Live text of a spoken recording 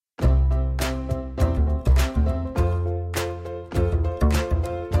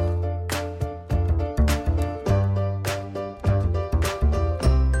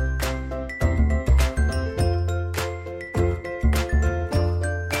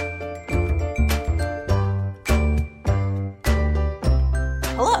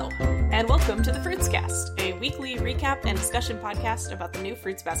in-depth and discussion podcast about the new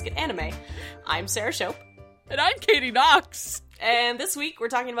Fruits Basket anime. I'm Sarah Shope. And I'm Katie Knox. And this week we're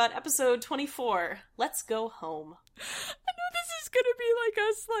talking about episode 24, Let's Go Home. I know this is gonna be like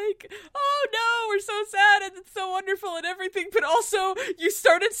us, like, oh no, we're so sad and it's so wonderful and everything, but also you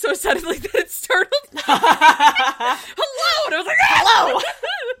started so suddenly that it startled me. Hello! And I was like,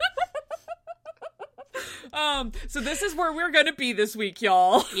 hello! So this is where we're gonna be this week,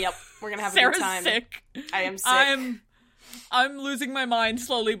 y'all. Yep, we're gonna have a Sarah's good time. Sick. I am sick. I'm losing my mind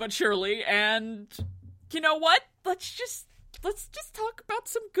slowly but surely, and you know what? Let's just talk about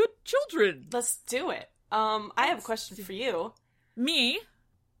some good children. Let's do it. I have a question for you. Me?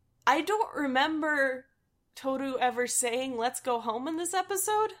 I don't remember Toru ever saying "Let's go home" in this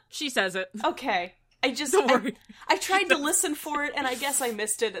episode. She says it. Okay. Don't worry. I tried to listen for it, and I guess I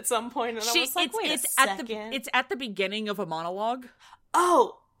missed it at some point, and I was like, wait a second. It's at the beginning of a monologue.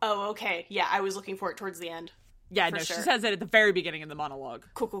 Oh, okay. Yeah, I was looking for it towards the end. Yeah, for no, sure. She says it at the very beginning of the monologue.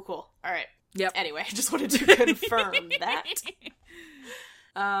 Cool. All right. Yep. Anyway, I just wanted to confirm that.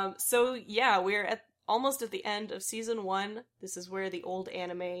 So yeah, we're almost at the end of season 1. This is where the old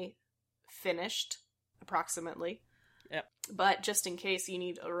anime finished, approximately. Yep. But just in case you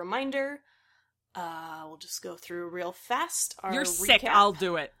need a reminder, we'll just go through real fast. You're recap. sick. I'll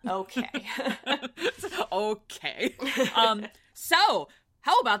do it. Okay. Okay. So,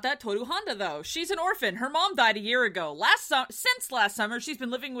 how about that Toru Honda, though? She's an orphan. Her mom died a year ago. Since last summer, she's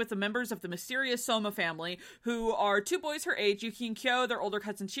been living with the members of the mysterious Soma family, who are 2 boys her age, Yuki and Kyo, their older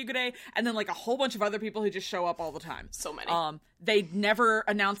cousin Shigure, and then, like, a whole bunch of other people who just show up all the time. So many. They never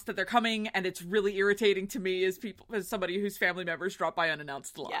announce that they're coming, and it's really irritating to me as somebody whose family members drop by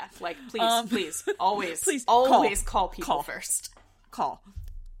unannounced a lot. Yeah, like, please, always, please call people first. Call.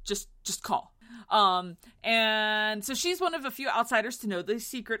 Just call. And so she's one of a few outsiders to know the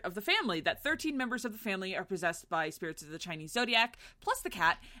secret of the family, that 13 members of the family are possessed by spirits of the Chinese zodiac, plus the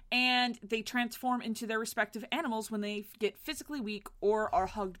cat, and they transform into their respective animals when they get physically weak or are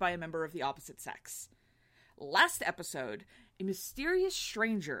hugged by a member of the opposite sex. Last episode, a mysterious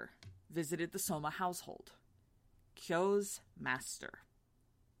stranger visited the Soma household. Kyo's master.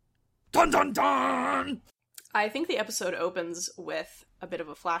 Dun dun dun! I think the episode opens with a bit of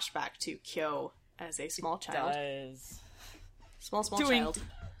a flashback to Kyo as a small child. Small Doing child.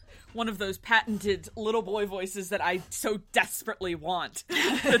 One of those patented little boy voices that I so desperately want.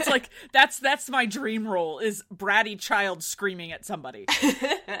 It's like, that's my dream role, is bratty child screaming at somebody.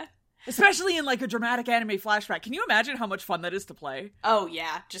 Especially in, like, a dramatic anime flashback. Can you imagine how much fun that is to play? Oh,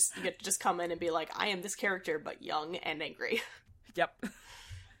 yeah. You get to just come in and be like, I am this character, but young and angry. Yep.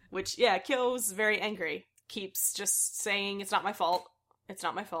 Which, yeah, Kyo's very angry. Keeps just saying, it's not my fault. It's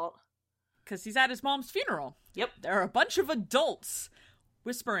not my fault. Because he's at his mom's funeral. Yep. There are a bunch of adults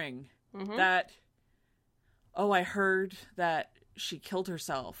whispering that, oh, I heard that she killed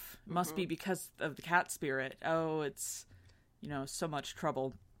herself. Must be because of the cat spirit. Oh, it's, so much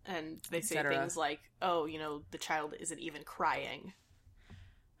trouble. And they say things like, oh, the child isn't even crying.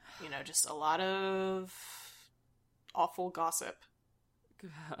 Just a lot of awful gossip.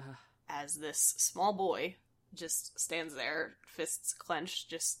 As this small boy just stands there, fists clenched,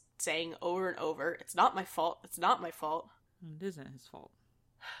 just saying over and over, it's not my fault, it's not my fault. It isn't his fault.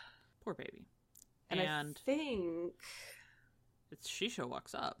 Poor baby. And I think it's Shisho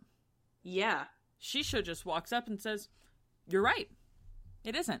walks up. Yeah. Shisho just walks up and says, you're right.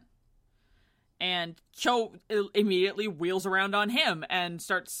 It isn't. And Kyo immediately wheels around on him and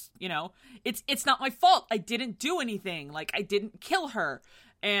starts, it's not my fault. I didn't do anything. Like, I didn't kill her.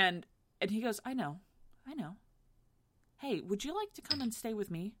 And he goes, I know. Hey, would you like to come and stay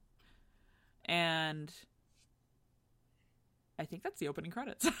with me? And I think that's the opening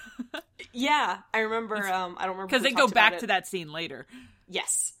credits. Yeah, I remember, I don't remember. Because they go back to that scene later.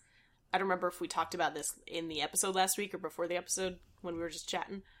 Yes. I don't remember if we talked about this in the episode last week or before the episode when we were just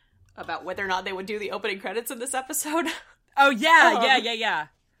chatting about whether or not they would do the opening credits in this episode. Oh, yeah.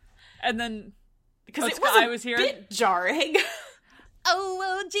 And then, because it was I was here. Bit jarring.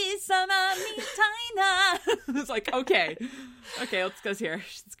 Oh, Oji-sama mitaina. It's like, okay, let's go here.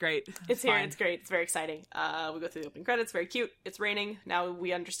 It's great. It's here. It's great. It's very exciting. We go through the opening credits. Very cute. It's raining. Now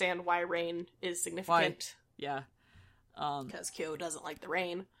we understand why rain is significant. Yeah. Because Kyo doesn't like the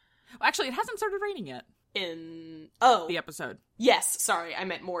rain. Well, actually, it hasn't started raining yet. In the episode. Yes. Sorry, I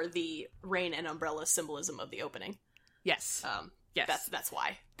meant more the rain and umbrella symbolism of the opening. Yes. Yes. That's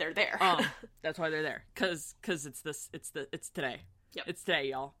why they're there. That's why they're there. Because it's today. Yep. It's today,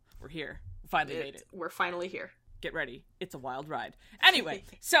 y'all. We're here. We finally made it. We're finally here. Get ready. It's a wild ride. Anyway,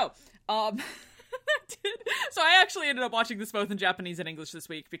 so, So I actually ended up watching this both in Japanese and English this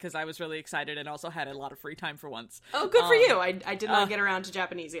week because I was really excited and also had a lot of free time for once. Oh, good for you. I did not get around to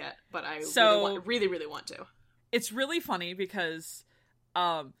Japanese yet, but I really want to. It's really funny because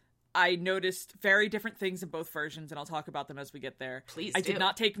I noticed very different things in both versions, and I'll talk about them as we get there. Please I did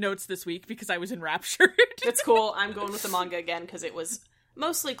not take notes this week because I was enraptured. It's cool. I'm going with the manga again because it was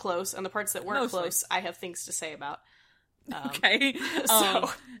mostly close, and the parts that weren't close, I have things to say about. Okay. So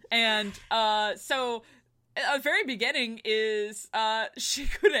very beginning is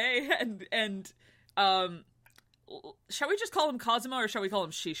Shigure and shall we just call him Kazuma or shall we call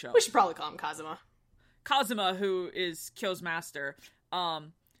him Shisho? We should probably call him Kazuma. Kazuma, who is Kyo's master.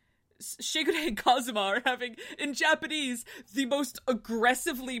 Shigure and Kazuma are having, in Japanese, the most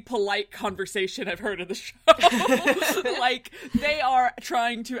aggressively polite conversation I've heard of the show. Like, they are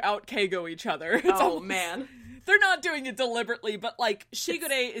trying to out-Keigo each other. Man. They're not doing it deliberately, but, like,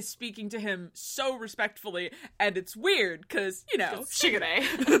 Shigure is speaking to him so respectfully, and it's weird, because, you know. Shigure.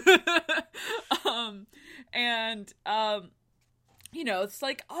 You know, it's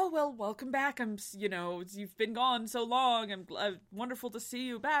like, oh, well, welcome back. You've been gone so long. I'm wonderful to see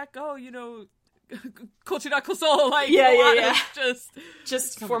you back. Oh, kochira koso. Like, yeah.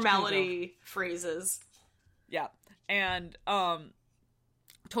 Just so formality phrases. Yeah. And,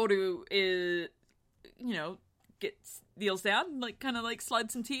 Toru is, kneels down, like, kind of, like,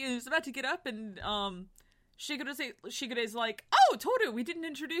 slides some tea, and is about to get up, and, Shigure's like, oh, Toru, we didn't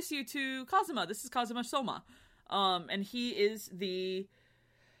introduce you to Kazuma. This is Kazuma Soma. And he is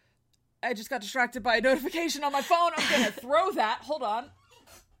I just got distracted by a notification on my phone. I'm gonna throw that. Hold on.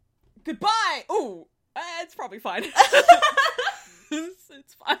 Goodbye! Ooh, it's probably fine.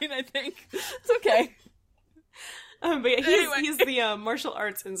 It's fine, I think. It's okay. But yeah, he's the martial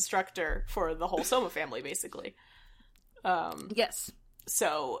arts instructor for the whole Soma family, basically. Yes.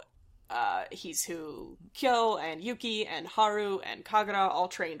 So, he's who Kyo and Yuki and Haru and Kagura all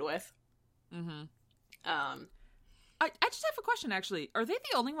trained with. Mm-hmm. I just have a question, actually. Are they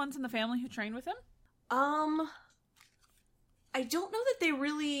the only ones in the family who train with him? I don't know that they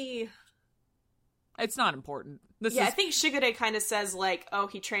really... It's not important. I think Shigure kind of says, like, oh,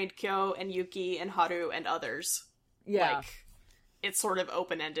 he trained Kyo and Yuki and Haru and others. Yeah. Like, it's sort of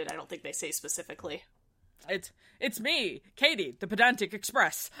open-ended. I don't think they say specifically. It's me, Katie, the Pedantic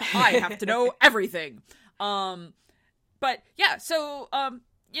Express. I have to know everything. But, yeah, so,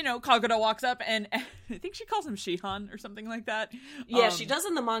 Kagura walks up, and I think she calls him Shihan or something like that. Yeah, she does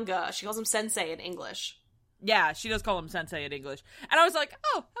in the manga. She calls him Sensei in English. Yeah, she does call him Sensei in English. And I was like,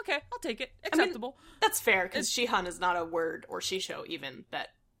 oh, okay, I'll take it. Acceptable. I mean, that's fair, because Shihan is not a word, or Shisho even, that,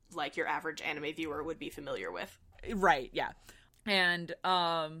 like, your average anime viewer would be familiar with. Right, yeah. And,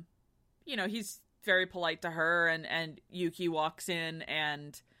 he's very polite to her, and Yuki walks in,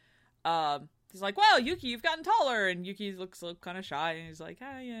 and, he's like, well, Yuki, you've gotten taller. And Yuki looks kind of shy. And he's like,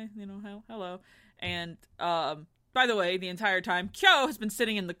 yeah, hello. And, by the way, the entire time, Kyo has been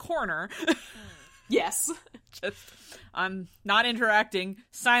sitting in the corner. Yes. I'm not interacting,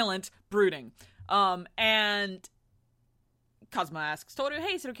 silent, brooding. And Kazuma asks Toru,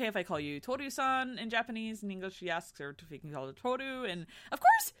 hey, is it okay if I call you Toru-san in Japanese? In English, she asks her if he can call her Toru. And, of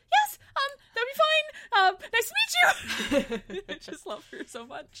course, yes, that'd be fine. Nice to meet you. I just love her so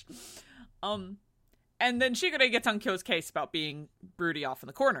much. And then Shigure gets on Kyo's case about being broody off in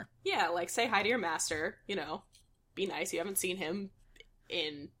the corner. Yeah, like, say hi to your master, be nice. You haven't seen him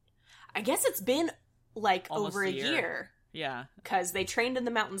in, I guess it's been, like, almost over a year. Yeah. Because they trained in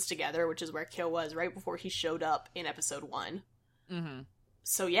the mountains together, which is where Kyo was right before he showed up in episode 1. Mm-hmm.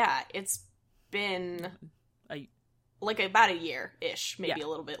 So, yeah, it's been, like, about a year-ish. Maybe a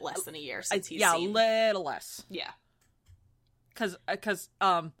little bit less than a year since he's seen. Yeah, a little less. Yeah. Because,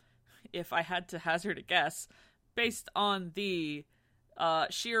 if I had to hazard a guess, based on the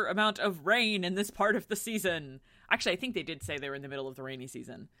sheer amount of rain in this part of the season. Actually, I think they did say they were in the middle of the rainy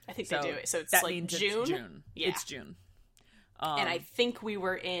season. I think they do. So it's that like means June? It's June. Yeah. It's June. And I think we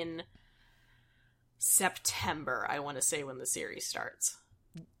were in September, I want to say, when the series starts.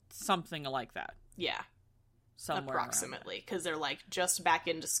 Something like that. Yeah. Somewhere approximately. Because they're, like, just back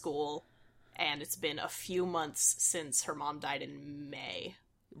into school, and it's been a few months since her mom died in May.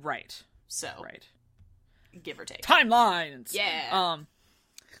 Right. So. Right. Give or take. Timelines! Yeah.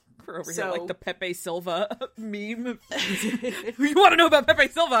 We're over here like the Pepe Silva meme. You want to know about Pepe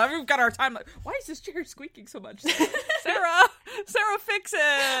Silva? We've got our timeline. Why is this chair squeaking so much? Sarah, fix it!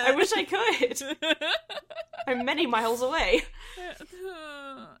 I wish I could. I'm many miles away.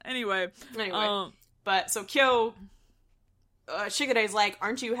 Anyway. But, so Kyo, Shigure's like,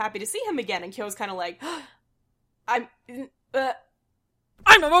 aren't you happy to see him again? And Kyo's kind of like, I'm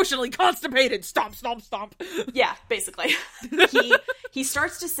I'm emotionally constipated. Stomp, stomp, stomp. Yeah, basically. He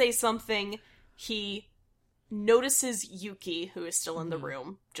starts to say something. He notices Yuki, who is still in the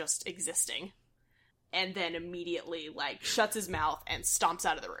room, just existing. And then immediately, like, shuts his mouth and stomps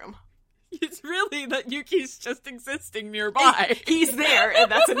out of the room. It's really that Yuki's just existing nearby. And he's there,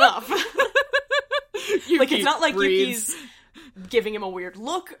 and that's enough. Like, it's not like breathes. Yuki's giving him a weird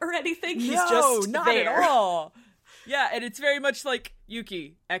look or anything. He's no, just not there. At all. Yeah, and it's very much like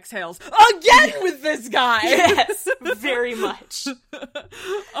Yuki exhales again with this guy. Yes, very much.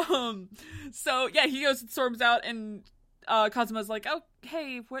 So yeah, he goes and storms out, and Kazuma's like, "Oh,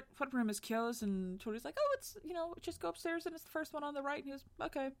 hey, what room is Kyo's?" And Toru's like, "Oh, it's, just go upstairs and it's the first one on the right." And he goes,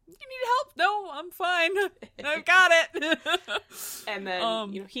 "Okay, you need help?" "No, I'm fine. I got it." And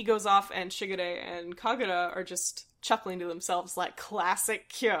then he goes off, and Shigure and Kagura are just chuckling to themselves like classic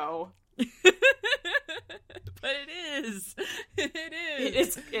Kyo. But it is.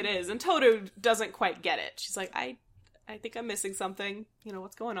 It is. And Toru doesn't quite get it. She's like, I think I'm missing something.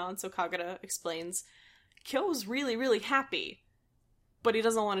 What's going on? So Kagura explains, Kyo's really, really happy, but he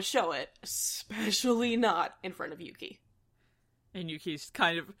doesn't want to show it, especially not in front of Yuki. And Yuki's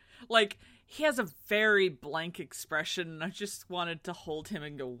kind of, like, he has a very blank expression, and I just wanted to hold him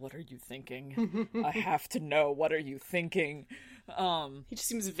and go, "What are you thinking? I have to know, what are you thinking?" He just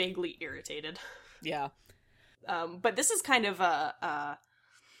seems vaguely irritated. Yeah. But this is kind of a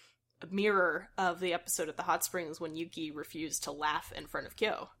mirror of the episode at the hot springs when Yuki refused to laugh in front of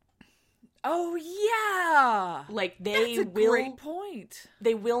Kyo. Oh, yeah! Like, That's a great point.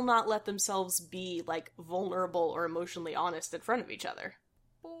 They will not let themselves be, like, vulnerable or emotionally honest in front of each other.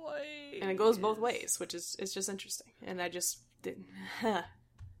 Boy. And it goes both ways, which is just interesting. And I just didn't...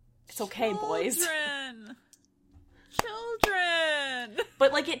 It's okay, boys. Children!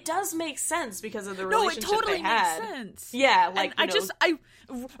 But, like, it does make sense because of the relationship they had. No, it totally makes sense. Yeah, like, and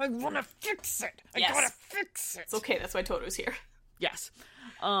I want to fix it. I gotta fix it. It's okay, that's why Toto's here. Yes.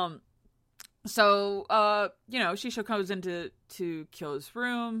 So, Shisho comes into Kyo's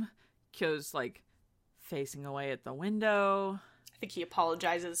room. Kyo's, like, facing away at the window. I think he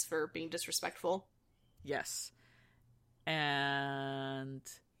apologizes for being disrespectful. Yes. And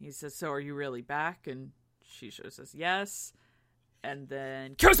he says, "So are you really back?" And Shisho says yes. And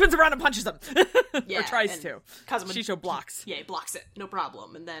then Kyo spins around and punches him. Yeah, or tries to. Kazuma, Shisho blocks. He blocks it. No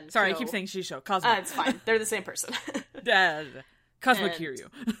problem. And then Sorry, Kyo... I keep saying Shisho. Kazuma. It's fine. They're the same person. Kazuma Kiryu.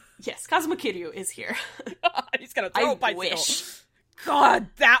 Yes, Kazuma Kiryu is here. He's got a throw bicycle. Wish. God,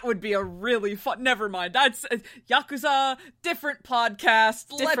 that would be a really fun... Never mind. That's Yakuza, different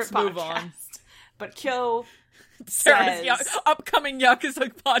podcast. Let's move on. But Kyo Sarah's says... upcoming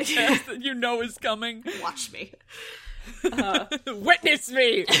Yakuza podcast that you know is coming. Watch me. Witness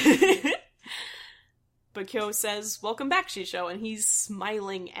me! But Kyo says, "Welcome back, Shisho," and he's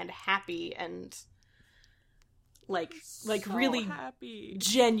smiling and happy and... Like so really happy.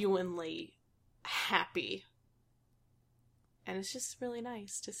 Genuinely happy. And it's just really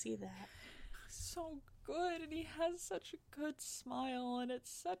nice to see that. So good, and he has such a good smile, and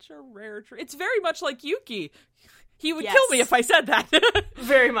it's such a rare treat. It's very much like Yuki. He would kill me if I said that.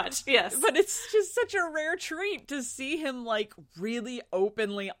 Very much, yes. But it's just such a rare treat to see him, like, really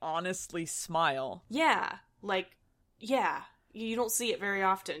openly, honestly smile. Yeah. Like, yeah. You don't see it very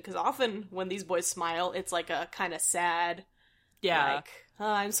often, because often when these boys smile, it's like a kind of sad, like,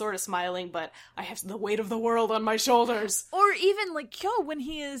 I'm sort of smiling, but I have the weight of the world on my shoulders. Or even, like, Kyo, when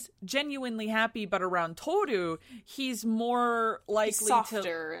he is genuinely happy, but around Toru, he's more likely he's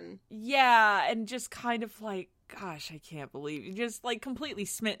softer and... Yeah, and just kind of like, gosh, I can't believe... Just, like, completely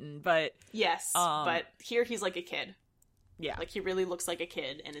smitten, but... Yes, but here he's like a kid. Yeah. Like, he really looks like a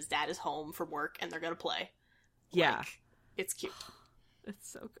kid, and his dad is home from work, and they're gonna play. Yeah. Like, it's cute. It's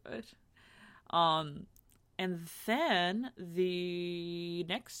so good. And then the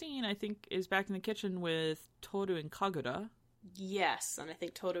next scene, I think, is back in the kitchen with Toru and Kagura. Yes, and I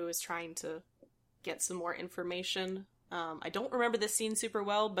think Toru is trying to get some more information. I don't remember this scene super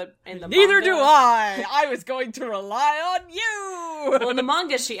well, but in the Neither manga... do I! I was going to rely on you! Well, in the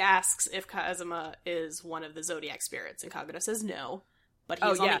manga, she asks if Kazuma is one of the Zodiac spirits, and Kagura says no. But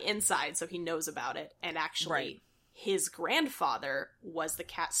he's on the inside, so he knows about it, and actually... His grandfather was the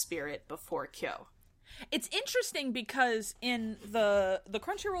cat spirit before Kyo. It's interesting because in the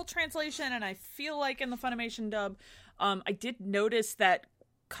Crunchyroll translation, and I feel like in the Funimation dub, I did notice that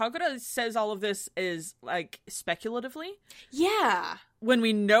Kagura says all of this is, like, speculatively. Yeah. When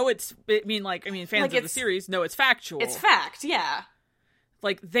we know fans of the series know it's factual. It's fact, yeah.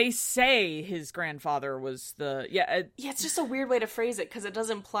 like, they say his grandfather was the... Yeah, it's just a weird way to phrase it, because it does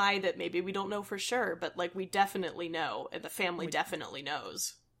imply that maybe we don't know for sure, but, like, we definitely know, and the family definitely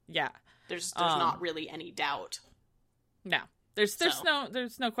knows. Yeah. There's not really any doubt. No. There's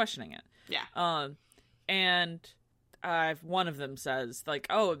no questioning it. Yeah. And one of them says, like,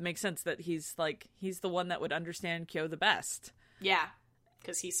 oh, it makes sense that he's the one that would understand Kyo the best. Yeah.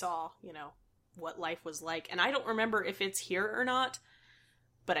 Because he saw, you know, what life was like. And I don't remember if it's here or not,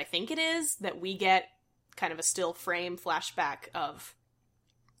 but I think it is, that we get kind of a still frame flashback of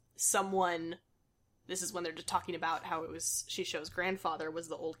someone. This is when they're just talking about how it was Shisho's grandfather was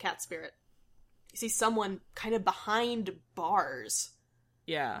the old cat spirit. You see someone kind of behind bars.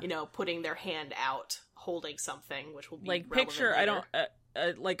 Yeah. You know, putting their hand out, holding something, which will be like, picture, later.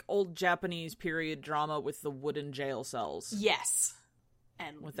 Like old Japanese period drama with the wooden jail cells. Yes.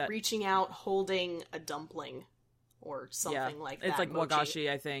 And with that, reaching out, holding a dumpling or something like that. It's like mochi.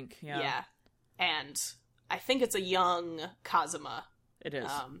 Wagashi, I think. Yeah. And I think it's a young Kazuma. It is.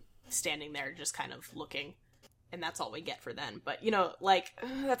 Standing there just kind of looking. And that's all we get for then. But, you know, like,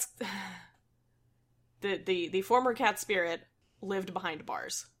 that's... The former cat spirit lived behind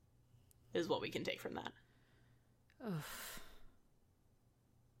bars, is what we can take from that.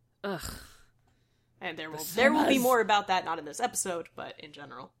 Ugh. And there will be more about that, not in this episode, but in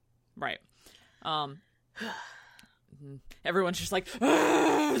general. Right. Everyone's just like,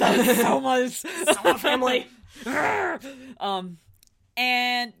 that's so much. So much family.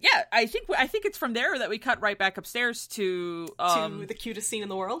 And yeah, I think it's from there that we cut right back upstairs to the cutest scene in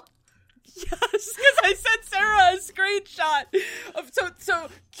the world. Yes, because I sent Sarah a screenshot of so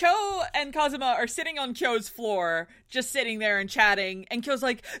Kyo and Kazuma are sitting on Kyo's floor, just sitting there and chatting, and Kyo's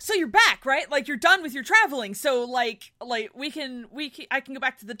like, "So you're back, right? Like, you're done with your traveling. So like I can go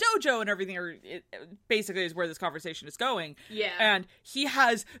back to the dojo and everything." Or it basically is where this conversation is going. Yeah, and he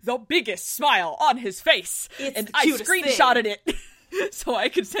has the biggest smile on his face, and I screenshotted it. So I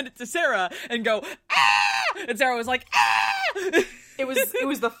could send it to Sarah and go, ah! And Sarah was like, ah! It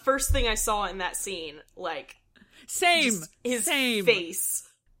was the first thing I saw in that scene. Like, his face.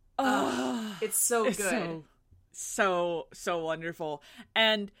 Oh, it's so good. So wonderful.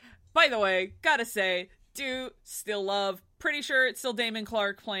 And by the way, gotta say, do still love. Pretty sure it's still Damon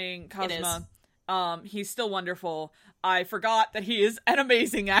Clark playing Kazuma. He's still wonderful. I forgot that he is an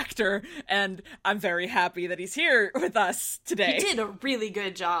amazing actor, and I'm very happy that he's here with us today. He did a really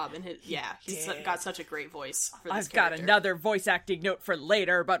good job, and he's got such a great voice for this character. I've got another voice acting note for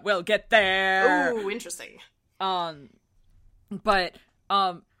later, but we'll get there. Ooh, interesting. But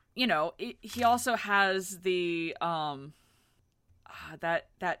you know, he also has the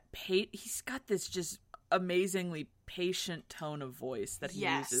he's got this just amazingly patient tone of voice that he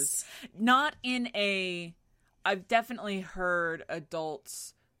uses. Not in a... I've definitely heard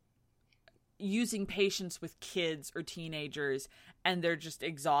adults using patience with kids or teenagers, and they're just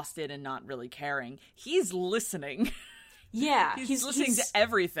exhausted and not really caring. He's listening. Yeah. he's listening to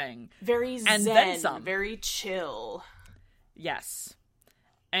everything. Very zen, and then some. Very chill. Yes.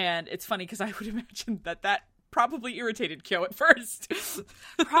 And it's funny because I would imagine that probably irritated Kyo at first.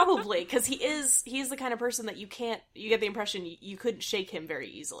 Probably, because he's the kind of person that you get the impression you couldn't shake him very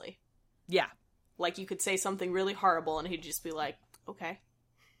easily. Yeah. Like, you could say something really horrible and he'd just be like, okay.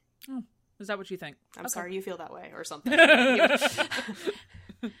 Oh, is that what you think? I'm sorry you feel that way, or something. he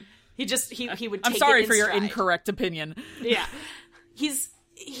would take I'm sorry it in for your stride. incorrect opinion. Yeah. He's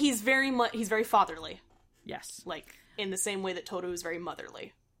very fatherly. Yes. Like, in the same way that Toru is very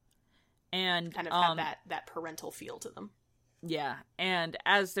motherly. And kind of have that parental feel to them. Yeah, and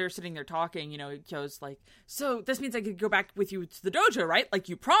as they're sitting there talking, you know, Kyo's like, so this means I could go back with you to the dojo, right? Like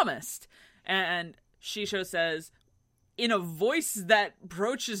you promised. And Shisho says, in a voice that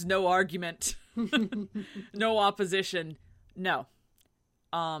broaches no argument, no opposition, no.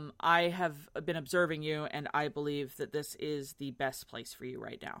 I have been observing you, and I believe that this is the best place for you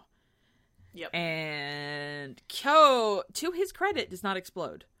right now. Yep. And Kyo, to his credit, does not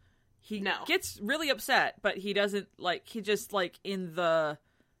explode. He gets really upset, but he doesn't, like, he just, like, in the,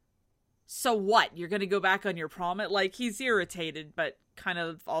 so what? You're gonna go back on your promise? Like, he's irritated, but kind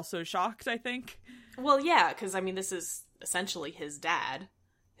of also shocked, I think. Well, yeah, because, I mean, this is essentially his dad,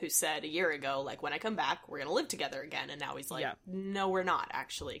 who said a year ago, like, when I come back, we're gonna live together again, and now he's like, no, we're not,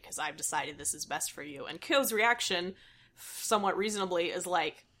 actually, because I've decided this is best for you. And Kyo's reaction, somewhat reasonably, is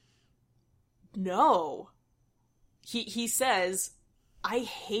like, no. He says, I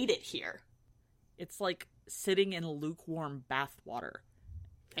hate it here. It's like sitting in lukewarm bathwater.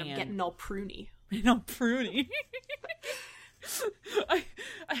 I'm getting all pruny. I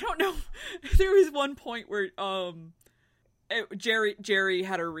don't know. There was one point where Jerry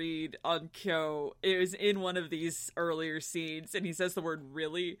had a read on Kyo. It was in one of these earlier scenes, and he says the word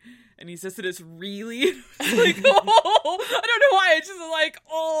 "really," and he says it as "really." It's like, oh, I don't know why. It's just like,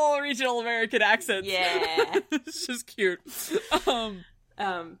 oh, regional American accents. Yeah, it's just cute.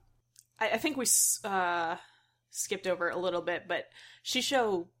 I think we skipped over a little bit, but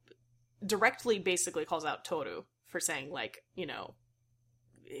Shisho directly basically calls out Toru for saying, like, you know,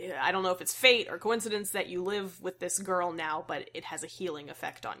 I don't know if it's fate or coincidence that you live with this girl now, but it has a healing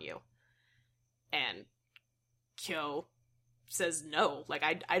effect on you. And Kyo says, no, like,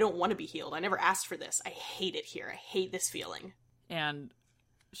 I don't want to be healed. I never asked for this. I hate it here. I hate this feeling. And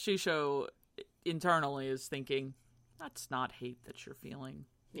Shisho internally is thinking, that's not hate that you're feeling.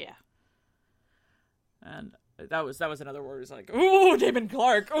 Yeah. And that was another word. It was like, ooh, Damon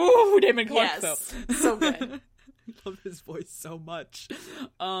Clark. Ooh, Damon Clark. Yes, so good. I love his voice so much.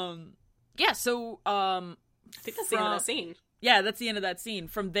 Yeah, so I think that's the end of that scene. Yeah, that's the end of that scene.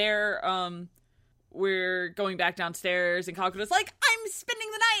 From there, we're going back downstairs, and Kakuto's like, I'm spending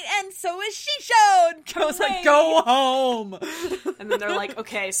the night, and so is Shisho! And Kyo's like, go home! And then they're like,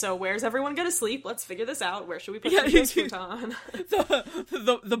 okay, so where's everyone gonna sleep? Let's figure this out. Where should we put the futon?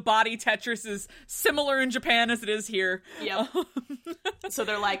 The body Tetris is similar in Japan as it is here. Yep. So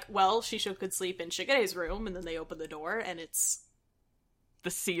they're like, well, Shisho could sleep in Shigere's room, and then they open the door, and it's...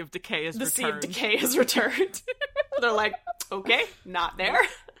 The Sea of Decay is returned. The Sea of Decay is returned. They're like, okay, not there.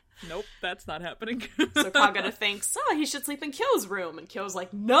 Nope, that's not happening. So Kagura thinks, he should sleep in Kyo's room. And Kyo's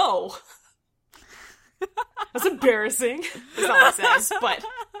like, no. That's embarrassing. That's not what it says, but...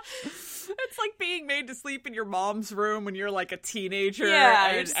 It's like being made to sleep in your mom's room when you're like a teenager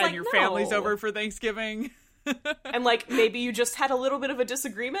and like, your family's over for Thanksgiving. And like, maybe you just had a little bit of a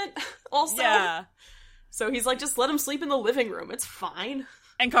disagreement also. Yeah. So he's like, just let him sleep in the living room. It's fine.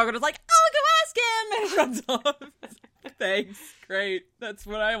 And Kagura's like, I'll go ask him! And he runs off. Thanks. Great. That's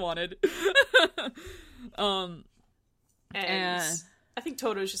what I wanted. And I think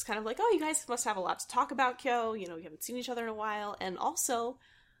Toto's just kind of like, oh, you guys must have a lot to talk about, Kyo. You know, we haven't seen each other in a while. And also,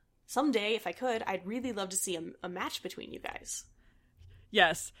 someday, if I could, I'd really love to see a match between you guys.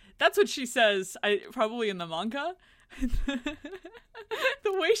 Yes. That's what she says, probably in the manga.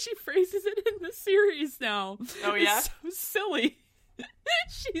 The way she phrases it in the series now. Oh, yeah? Is so silly.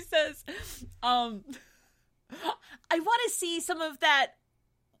 She says, I want to see some of that,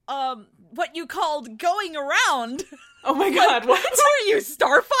 what you called going around. Oh my god, what? Who are you,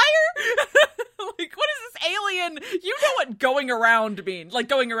 Starfire? Like, what is this alien? You know what going around means. Like,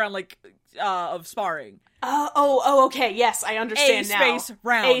 going around, like, of sparring. Okay, yes, I understand now.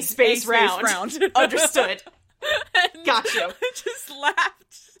 A space round. Understood. Gotcha. I just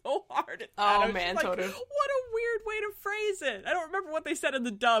laughed so hard at that. Oh man, like, Toto. What a weird way to phrase it. I don't remember what they said in the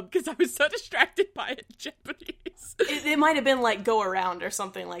dub because I was so distracted by it in Japanese. It might have been like go around or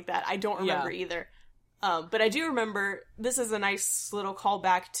something like that. I don't remember either. But I do remember this is a nice little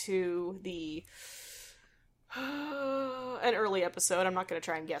callback to the an early episode. I'm not going to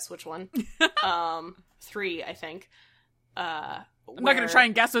try and guess which one. 3, I think. I'm not going to try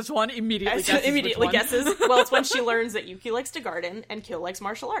and guess which one. Immediately guesses. Well, it's when she learns that Yuki likes to garden and Kyo likes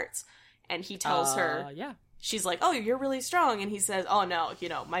martial arts. And he tells her, she's like, oh, you're really strong. And he says, oh, no, you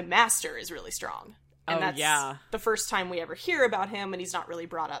know, my master is really strong. And that's the first time we ever hear about him, and he's not really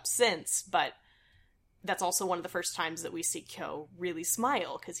brought up since. But that's also one of the first times that we see Kyo really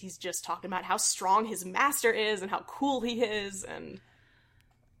smile, because he's just talking about how strong his master is and how cool he is. And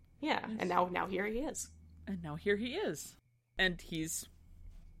and now here he is. And now here he is. And he's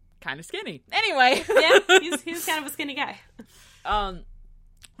kind of skinny. Anyway. Yeah, he's kind of a skinny guy.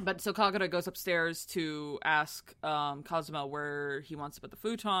 But so Kagura goes upstairs to ask Kazuma where he wants to put the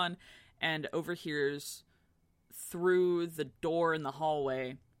futon, and overhears through the door in the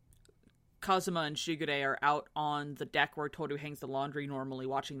hallway, Kazuma and Shigure are out on the deck where Toru hangs the laundry normally,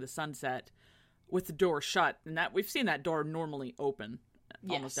 watching the sunset, with the door shut. And that we've seen that door normally open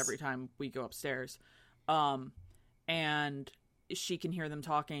almost every time we go upstairs. And she can hear them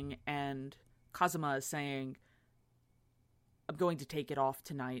talking, and Kazuma is saying, I'm going to take it off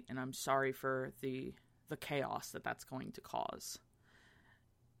tonight, and I'm sorry for the chaos that's going to cause.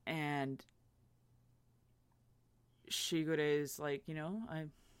 And Shigure is like, you know, I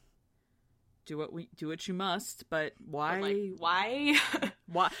do what you must, but why? But like, why?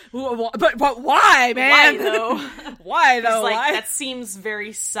 Why? But why, man? Why though? Why though? Like, why? that seems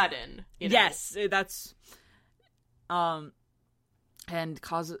very sudden. You know? Yes, that's. And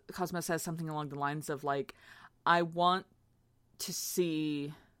Kazuma says something along the lines of like, I want to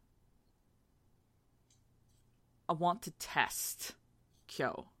test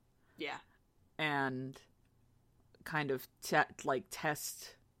Kyo. Yeah. And kind of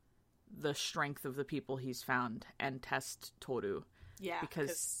test the strength of the people he's found and test Toru. Yeah,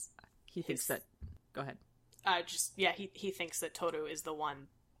 because he thinks that... Go ahead. He thinks that Toru is the one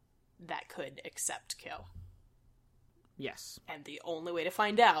that could accept Kyo. Yes. And the only way to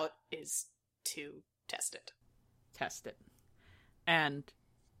find out is to test it. And,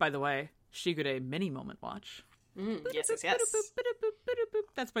 by the way, Shigure mini moment watch. Yes.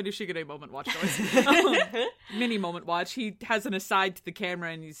 That's my new Shigure moment watch noise. Mini moment watch. He has an aside to the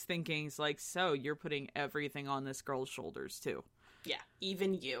camera and he's thinking, he's like, so you're putting everything on this girl's shoulders too. Yeah,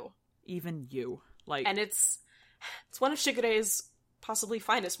 even you. Like, and it's one of Shigure's possibly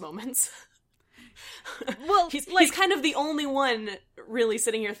finest moments. Well, he's kind of the only one really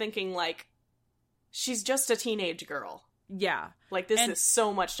sitting here thinking, like, she's just a teenage girl. Yeah. Like, this is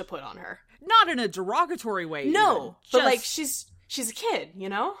so much to put on her. Not in a derogatory way. No, but like, she's a kid, you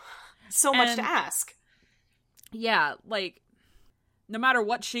know? So much to ask. Yeah, like, no matter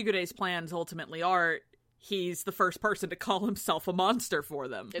what Shigure's plans ultimately are, he's the first person to call himself a monster for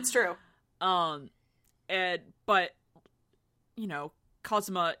them. It's true. But, you know,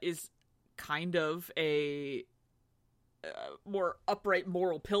 Kazuma is kind of a more upright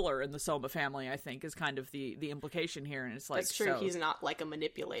moral pillar in the Soma family, I think, is kind of the implication here. And it's like, that's true. So, he's not like a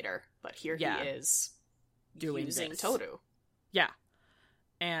manipulator, but here he is using Toru. Yeah.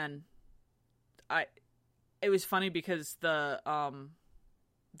 And it was funny because the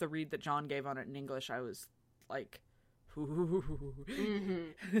read that John gave on it in English, I was like,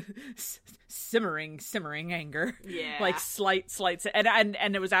 simmering anger. Yeah. Like slight,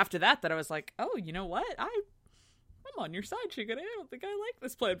 and it was after that I was like, oh, you know what? I'm on your side, Shigure. I don't think I like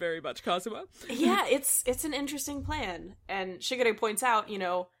this plan very much, Kazuma. Yeah, it's an interesting plan. And Shigure points out, you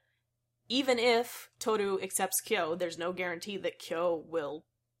know, even if Toru accepts Kyo, there's no guarantee that Kyo will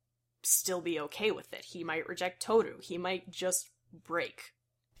still be okay with it. He might reject Toru. He might just break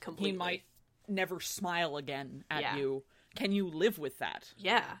completely. He might never smile again at you. Can you live with that?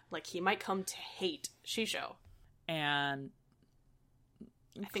 Yeah, like he might come to hate Shisho. And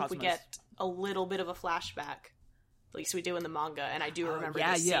I think we get a little bit of a flashback. At least we do in the manga, and I do remember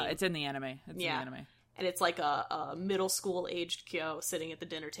this scene. Yeah, it's in the anime. In the anime. And it's like a middle school aged Kyo sitting at the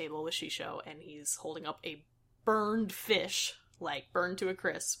dinner table with Shisho, and he's holding up a burned fish, like burned to a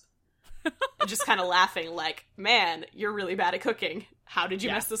crisp. And just kind of laughing like, man, you're really bad at cooking. How did you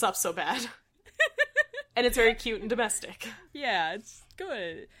mess this up so bad? And it's very cute and domestic. Yeah, it's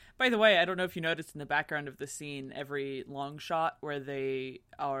good. By the way, I don't know if you noticed in the background of the scene, every long shot where they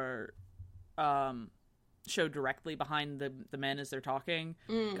are showed directly behind the men as they're talking.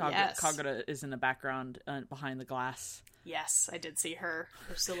 Kagura is in the background behind the glass. Yes, I did see her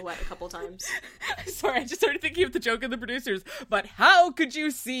silhouette a couple times. Sorry, I just started thinking of the joke of the producers. But how could you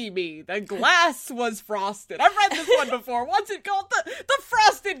see me? The glass was frosted. I've read this one before. What's it called? The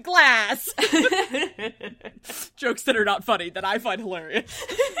frosted glass. Jokes that are not funny that I find hilarious.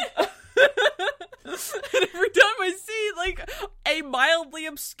 And every time I see, like, a mildly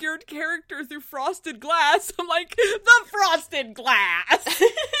obscured character through frosted glass, I'm like, the frosted glass!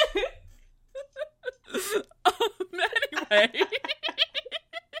 Anyway.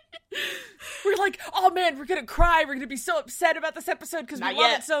 We're like, oh man, we're gonna cry, we're gonna be so upset about this episode because we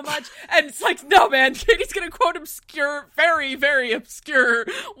love it so much. And it's like, no man, Katie's gonna quote obscure, very, very obscure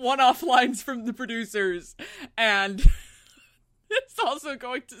one-off lines from the producers. And it's also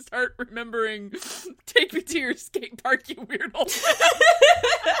going to start remembering, take me to your skate park, you weird old man.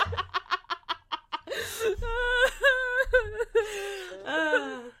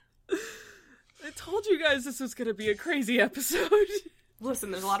 I told you guys this was going to be a crazy episode.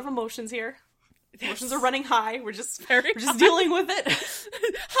 Listen, there's a lot of emotions here. Emotions are running high. We're just high. dealing with it.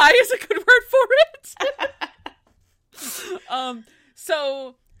 High is a good word for it.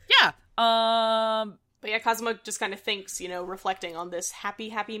 So yeah. But yeah, Kazuma just kind of thinks, you know, reflecting on this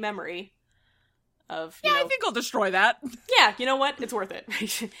happy memory of, you know, I think I'll destroy that. Yeah, you know what? It's worth it.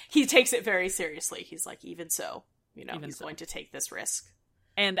 He takes it very seriously. He's like, even so, you know, he's going to take this risk.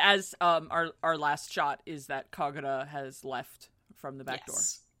 And as our last shot is that Kagura has left from the back door.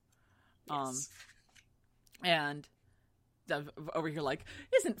 And over here like,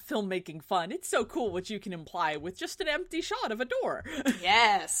 isn't filmmaking fun? It's so cool what you can imply with just an empty shot of a door.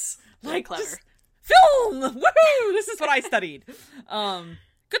 Yes. Like, clever. Just film! Woohoo! This is what I studied.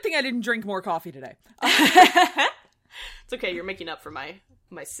 Good thing I didn't drink more coffee today. It's okay, you're making up for my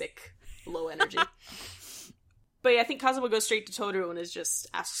sick, low energy. But yeah, I think Kazuma goes straight to Toru and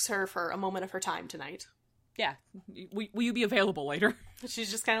asks her for a moment of her time tonight. Yeah. Will you be available later?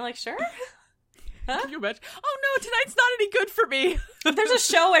 She's just kind of like, sure. Can you imagine? Oh no, tonight's not any good for me. There's a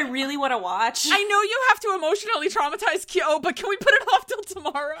show I really want to watch. I know you have to emotionally traumatize Kyo, but can we put it off till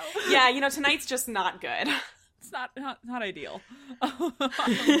tomorrow? Yeah, tonight's just not good. It's not ideal.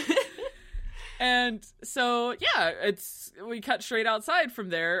 And so, yeah, we cut straight outside from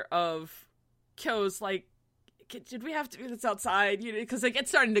there of Kyo's like, did we have to do this outside? Because it's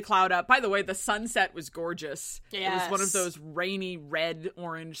starting to cloud up. By the way, the sunset was gorgeous. Yes. It was one of those rainy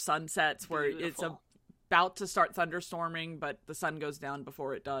red-orange sunsets where it's about to start thunderstorming, but the sun goes down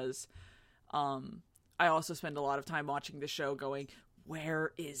before it does. I also spend a lot of time watching the show going,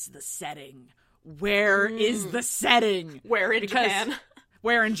 where is the setting? Where is the setting? Where in Japan?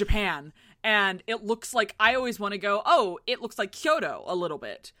 Where in Japan? And it looks like, I always want to go, oh, it looks like Kyoto a little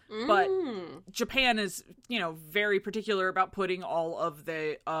bit. But Japan is, very particular about putting all of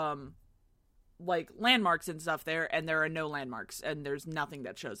the, landmarks and stuff there, and there are no landmarks, and there's nothing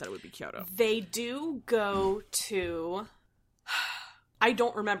that shows that it would be Kyoto. They do go to, I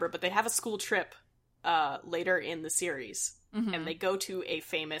don't remember, but they have a school trip later in the series, and they go to a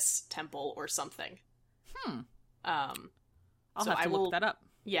famous temple or something. I'll have to look that up.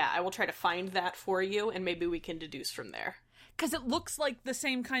 Yeah, I will try to find that for you, and maybe we can deduce from there. Because it looks like the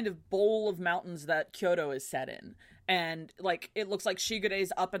same kind of bowl of mountains that Kyoto is set in. And, it looks like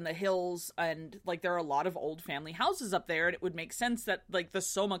Shigure's up in the hills, and, there are a lot of old family houses up there, and it would make sense that, the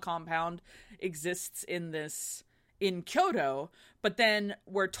Soma compound exists in Kyoto. But then,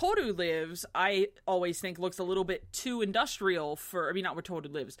 where Toru lives, I always think looks a little bit too industrial not where Toru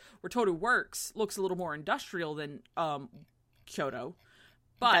lives. Where Toru works looks a little more industrial than, Kyoto.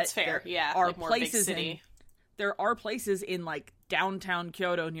 But that's fair. Yeah, are more places big city. There are places in downtown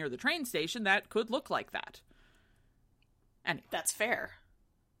Kyoto near the train station that could look like that. Anyway. That's fair.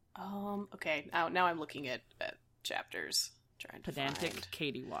 Okay. Now I'm looking at chapters. Trying to Pedantic find.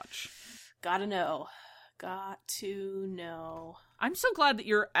 Katie watch. Got to know. I'm so glad that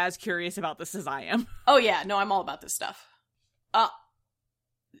you're as curious about this as I am. Oh yeah, no, I'm all about this stuff.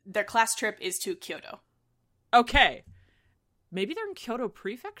 Their class trip is to Kyoto. Okay. Maybe they're in Kyoto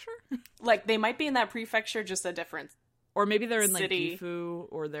Prefecture? They might be in that prefecture, just a different or maybe they're in, city. Gifu,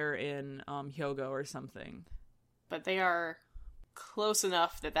 or they're in, Hyogo or something. But they are close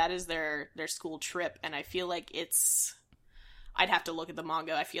enough that is their school trip, and I feel like I'd have to look at the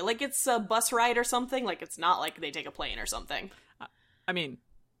manga. I feel like it's a bus ride or something. It's not like they take a plane or something. I mean,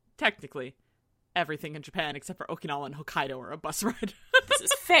 technically, everything in Japan except for Okinawa and Hokkaido are a bus ride. This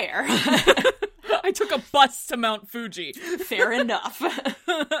is fair. I took a bus to Mount Fuji. Fair enough.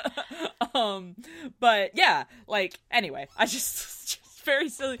 But yeah, anyway, I just very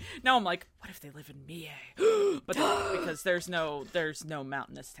silly. Now I'm like, what if they live in Mie? But because there's no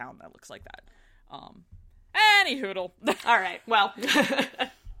mountainous town that looks like that. Any hoodle. All right. Well,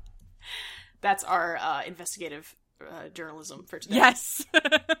 that's our investigative journalism for today. Yes.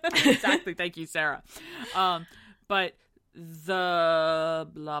 Exactly. Thank you, Sarah. But the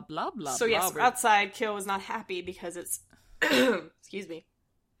blah blah blah. So yes, blah, outside, Kyo is not happy because it's excuse me.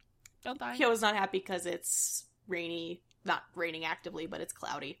 Don't die. Kyo is not happy because it's rainy. Not raining actively, but it's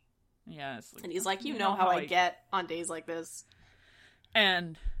cloudy. Yes. And he's like, you know how I get on days like this.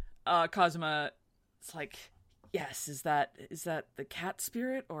 And Kazuma is like, yes, is that the cat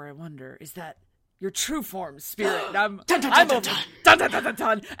spirit? Or I wonder, is that your true form spirit? And I'm dun, dun, dun, dun, dun, dun, dun, dun,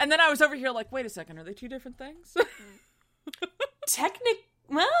 dun. And then I was over here like, wait a second, are they two different things?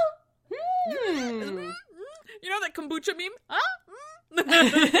 Well, You know that kombucha meme? Huh?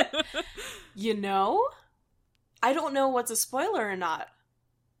 I don't know what's a spoiler or not.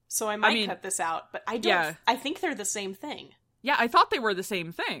 So I might cut this out, but I don't. Yeah. I think they're the same thing. Yeah, I thought they were the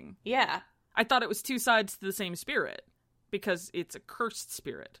same thing. Yeah. I thought it was two sides to the same spirit. Because it's a cursed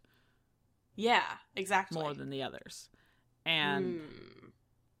spirit. Yeah, exactly. More than the others. And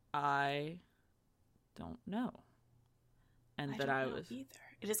I don't know. And I was either.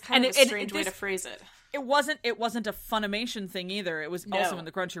 It is kind of a strange way to phrase it. It wasn't a Funimation thing either. It was also in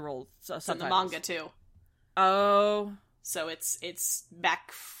the Crunchyroll subtitles. It's in the manga too. Oh. So it's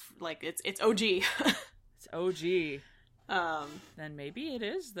back it's OG. It's OG. Then maybe it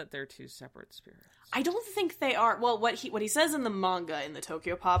is that they're two separate spirits. I don't think they are. Well, what he says in the manga in the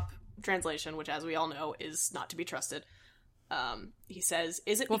Tokyo Pop translation, which as we all know is not to be trusted. He says,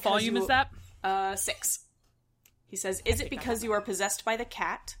 "Is it what volume is that?" 6. He says, "Is it because you are possessed by the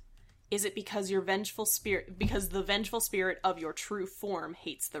cat? Is it because the vengeful spirit of your true form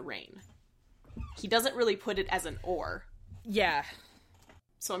hates the rain?" He doesn't really put it as an or. Yeah.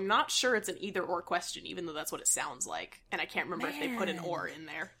 So I'm not sure it's an either or question, even though that's what it sounds like. And I can't remember if they put an or in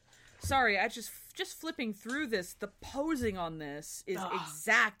there. Sorry, I just flipping through this, the posing on this is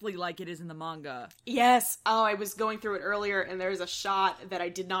exactly like it is in the manga. Yes. Oh, I was going through it earlier, and there's a shot that I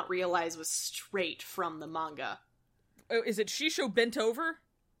did not realize was straight from the manga. Oh, is it Shisho bent over?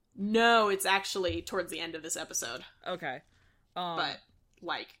 No, it's actually towards the end of this episode. Okay. But,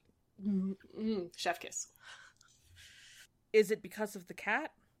 like, chef kiss. Is it because of the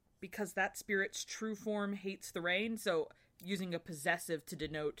cat? Because that spirit's true form hates the rain? So, using a possessive to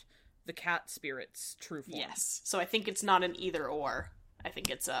denote the cat spirit's true form. Yes. So I think it's not an either or. I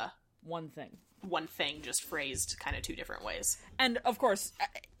think it's a... One thing, just phrased kind of two different ways. And, of course,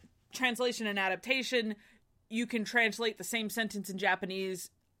 translation and adaptation, you can translate the same sentence in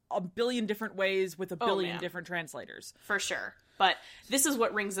Japanese a billion different ways with a billion different translators. For sure. But this is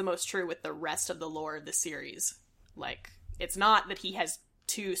what rings the most true with the rest of the lore of the series. Like, it's not that he has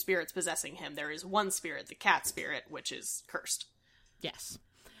two spirits possessing him. There is one spirit, the cat spirit, which is cursed. Yes.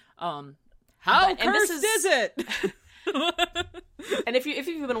 How cursed is it? And if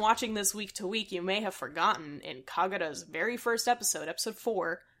you've been watching this week to week, you may have forgotten in Kagura's very first episode, episode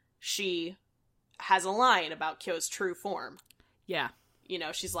 4, she has a line about Kyo's true form. Yeah. You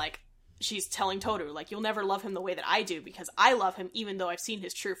know, she's telling Toru, like, you'll never love him the way that I do because I love him even though I've seen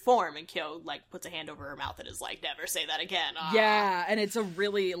his true form. And Kyo, like, puts a hand over her mouth and is like, never say that again. Yeah, and it's a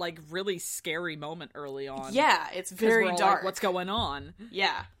really scary moment early on. Yeah, it's very dark. Like, what's going on?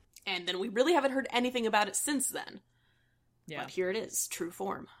 Yeah. And then we really haven't heard anything about it since then. Yeah. But here it is, true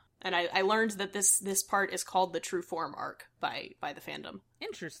form. And I learned that this part is called the true form arc by the fandom.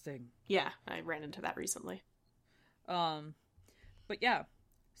 Interesting. Yeah, I ran into that recently. But yeah,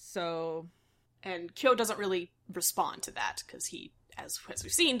 so... And Kyo doesn't really respond to that, because he, as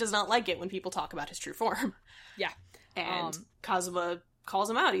we've seen, does not like it when people talk about his true form. Yeah. And Kazuma calls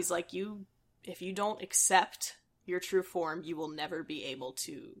him out. He's like, if you don't accept your true form, you will never be able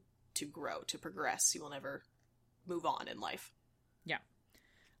to grow, to progress. You will never move on in life. Yeah.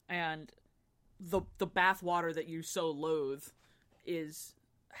 And the bath water that you so loathe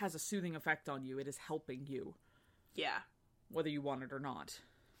has a soothing effect on you. It is helping you. Yeah. Whether you want it or not.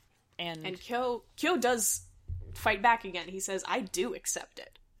 And Kyo does fight back again. He says, I do accept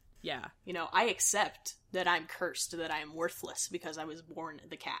it. Yeah. You know, I accept that I'm cursed, that I am worthless because I was born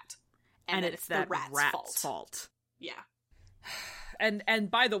the cat. And that it's the rat's fault. Yeah. And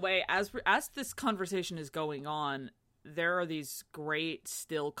by the way, as this conversation is going on, there are these great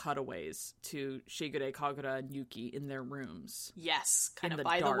still cutaways to Shigure, Kagura, and Yuki in their rooms. Yes, kind of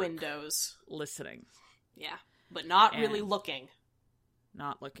by the windows. Listening. Yeah, but not really looking.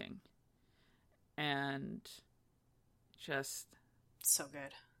 Not looking. And just... So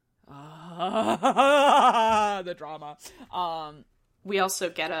good. The drama. We also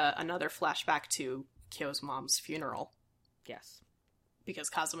get another flashback to Kyo's mom's funeral. Yes. Because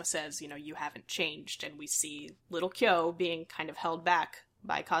Kazuma says, you know, you haven't changed, and we see little Kyo being kind of held back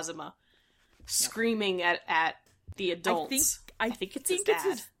by Kazuma, screaming at the adults. I think it's his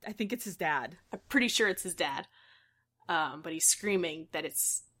dad. I think it's his dad. I'm pretty sure it's his dad. But he's screaming that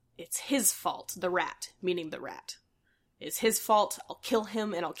it's his fault, the rat, meaning the rat. It's his fault, I'll kill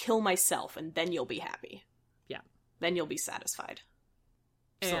him, and I'll kill myself, and then you'll be happy. Yeah. Then you'll be satisfied.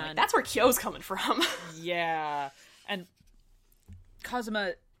 And so, like, that's where Kyo's coming from. Yeah. And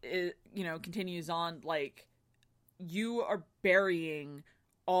Kazuma, continues on, like, you are burying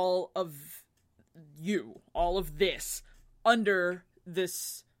all of this, under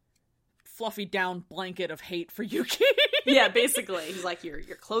this fluffy down blanket of hate for Yuki. Yeah, basically. He's like, you're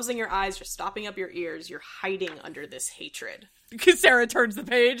closing your eyes, you're stopping up your ears, you're hiding under this hatred. Because Sarah turns the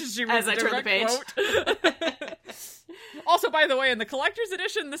page as she reads I turn the page. Also, by the way, in the collector's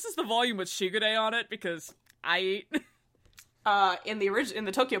edition, this is the volume with Shigure on it, because in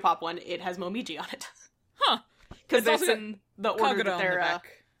the Tokyo Pop one, it has Momiji on it. Huh. Because it's in the order that they're...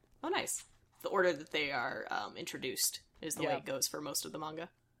 back. Oh, nice. The order that they are introduced is the way it goes for most of the manga.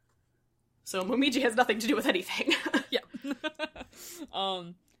 So Momiji has nothing to do with anything. Yeah.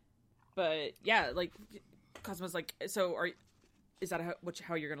 But, yeah, like, Kazuma's like, so is that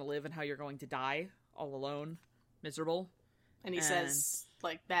how you're gonna live and how you're going to die? All alone? Miserable? And he says,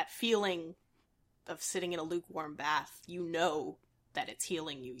 like, that feeling of sitting in a lukewarm bath, you know that it's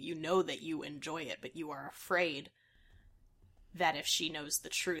healing you. You know that you enjoy it, but you are afraid that if she knows the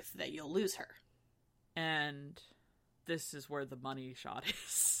truth, that you'll lose her. And this is where the money shot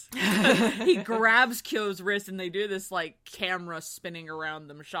is. He grabs Kyo's wrist and they do this, like, camera spinning around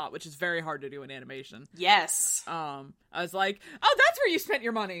them shot, which is very hard to do in animation. Yes. I was like, oh, that's where you spent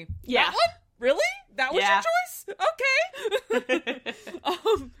your money. Yeah. That one? Really? That was your choice? Okay.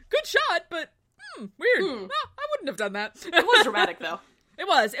 Good shot, but weird. No, I wouldn't have done that. It was dramatic, though. It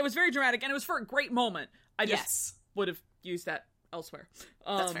It was very dramatic, and it was for a great moment. I just would have used that elsewhere.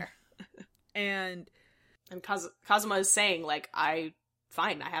 That's fair. And Kazuma is saying, like,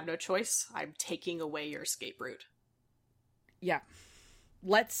 fine, I have no choice. I'm taking away your escape route. Yeah.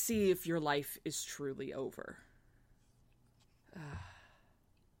 Let's see if your life is truly over.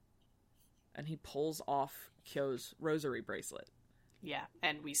 And he pulls off Kyo's rosary bracelet. Yeah,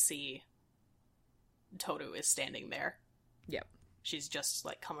 and we see Toru is standing there. Yep. She's just,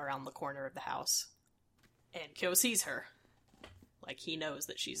 like, come around the corner of the house. And Kyo sees her. Like, he knows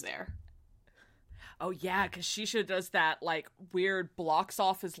that she's there. Oh, yeah, because Shisha does that, like, weird blocks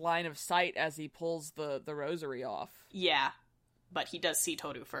off his line of sight as he pulls the rosary off. Yeah, but he does see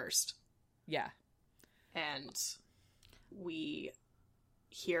Toru first. Yeah. And we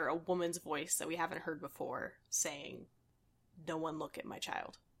hear a woman's voice that we haven't heard before saying, "No one look at my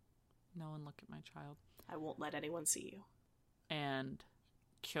child. No one look at my child. I won't let anyone see you." And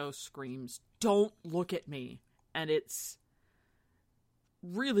Kyo screams, "Don't look at me." And it's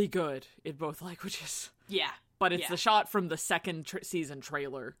really good in both languages. Yeah. But it's the shot from the second season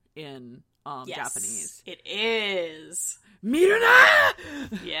trailer in Japanese. It is. Miruna!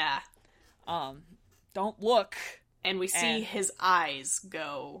 Yeah. Don't look. And we see his eyes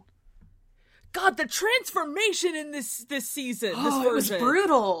go. God, the transformation in this season, this version. It was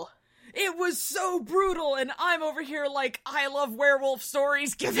brutal. It was so brutal, and I'm over here like, I love werewolf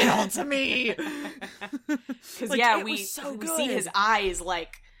stories, give it all to me! Because, like, we see his eyes,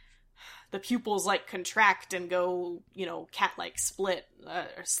 like, the pupils, like, contract and go, cat-like slit,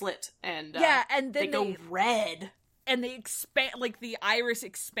 and, and then they go red. And they expand, like, the iris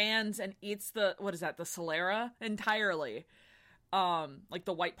expands and eats the sclera entirely. Like,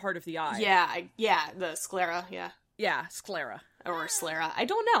 the white part of the eye. Yeah, the sclera, yeah. Yeah, sclera. Or sclera. I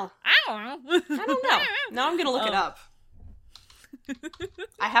don't know. I don't know. Now I'm gonna look it up.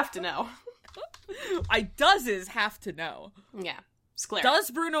 I have to know. I does have to know. Yeah. Sclera. Does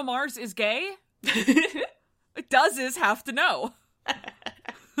Bruno Mars is gay? Does have to know.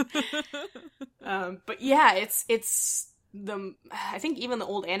 But yeah, it's I think even the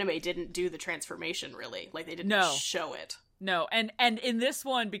old anime didn't do the transformation really. Like, they didn't show it. No, and in this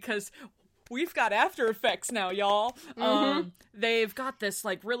one, because we've got After Effects now, y'all. They've got this,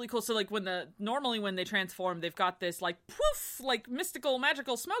 like, really cool, so, like, normally when they transform, they've got this, like, poof, like, mystical,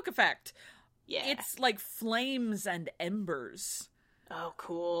 magical smoke effect. Yeah. It's, like, flames and embers. Oh,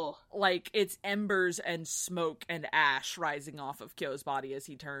 cool. Like, it's embers and smoke and ash rising off of Kyo's body as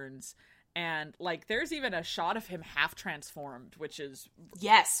he turns. And, like, there's even a shot of him half transformed, which is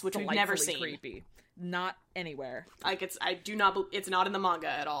which we've never seen. Creepy. Not anywhere. Like, it's not in the manga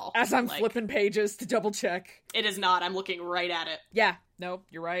at all. As I'm flipping pages to double check. It is not. I'm looking right at it. Yeah. No,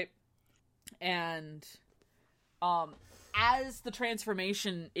 you're right. And, as the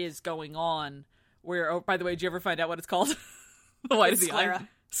transformation is going on, by the way, did you ever find out what it's called? Why does sclera.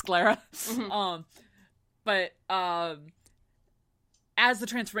 Sclera. But, as the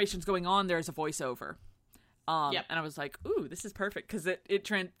transformation's going on, there's a voiceover. And I was like, ooh, this is perfect, because it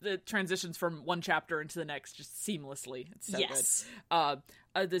transitions from one chapter into the next just seamlessly. It's so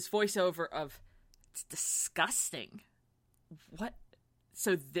good. This voiceover of, it's disgusting. What?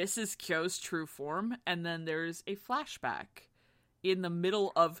 So this is Kyo's true form, and then there's a flashback in the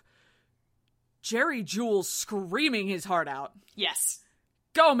middle of Jerry Jules screaming his heart out. Yes.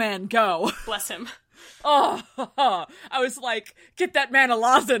 Go, man, go. Bless him. Oh, I was like, get that man a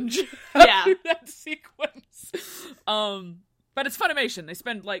lozenge. Yeah. That sequence. But it's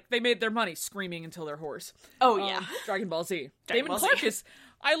Funimation. They made their money screaming until they're hoarse. Oh, yeah. Dragon Ball Z. Damon Clark is,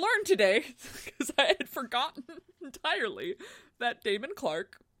 I learned today, because I had forgotten entirely, that Damon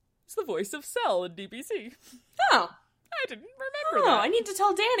Clark is the voice of Cell in DBZ. Oh. I didn't remember that. I need to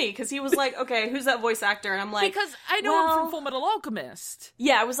tell Danny, because he was like, okay, who's that voice actor? And I'm like, because I know him from Full Metal Alchemist.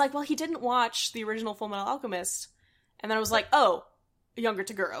 Yeah, I was like, well, he didn't watch the original Full Metal Alchemist. And then I was like, oh, younger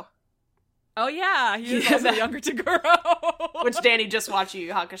Toguro. Oh, yeah, he is also younger Toguro. Which Danny just watched Yu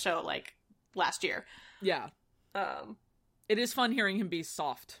Yu Hakusho, like, last year. Yeah. It is fun hearing him be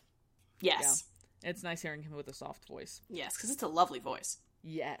soft. Yes. Yeah. It's nice hearing him with a soft voice. Yes, because it's a lovely voice.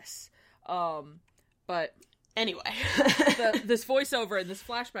 Yes. But... Anyway. This voiceover and this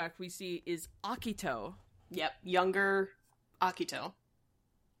flashback we see is Akito. Yep, younger Akito.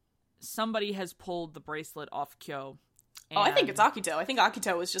 Somebody has pulled the bracelet off Kyo. Oh, I think it's Akito. I think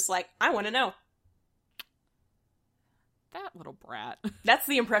Akito was just like, I want to know. That little brat. That's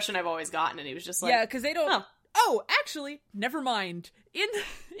the impression I've always gotten, and he was just like... Yeah, because they don't... Oh, actually, never mind. In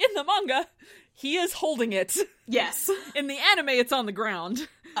the manga, he is holding it. Yes. In the anime, it's on the ground.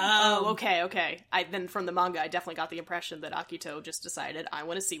 Oh, okay. Then from the manga, I definitely got the impression that Akito just decided, I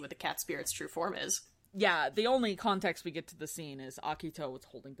want to see what the cat spirit's true form is. Yeah, the only context we get to the scene is Akito was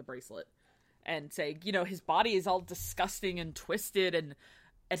holding the bracelet and saying, his body is all disgusting and twisted and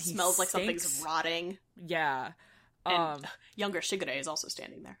he smells like something's rotting. Yeah. And younger Shigure is also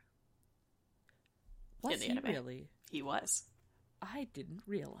standing there. Was he really? He was. I didn't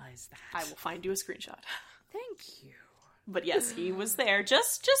realize that. I will find you a screenshot. Thank you. But yes, he was there,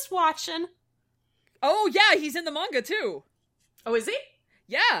 just watching. Oh, yeah, he's in the manga, too. Oh, is he?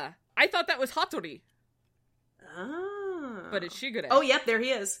 Yeah. I thought that was Hattori. Oh. But it's Shigure. Oh, yep, there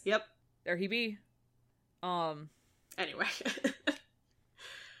he is. Yep. There he be. Anyway.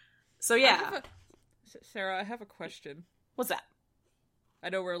 So, yeah. Sarah, I have a question. What's that? I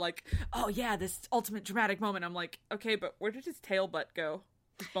know we're like, oh, yeah, this ultimate dramatic moment. I'm like, okay, but where did his tail butt go?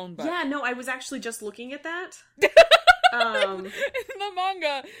 His bone butt. Yeah, no, I was actually just looking at that. In the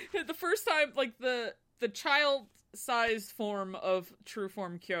manga, the first time, like, the child-sized form of True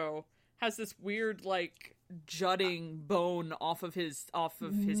Form Kyo has this weird, like, jutting bone off of his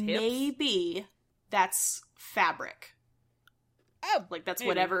hips. Maybe that's fabric. Oh, like, that's maybe.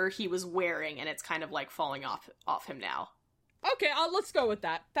 whatever he was wearing, and it's kind of, like, falling off him now. Okay, let's go with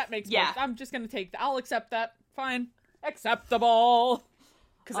that. That makes sense. Yeah. I'm just gonna take that. I'll accept that. Fine. Acceptable.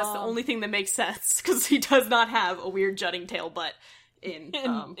 Because that's the only thing that makes sense, because he does not have a weird jutting tail butt in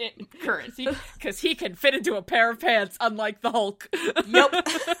current. Because he can fit into a pair of pants, unlike the Hulk. Yep.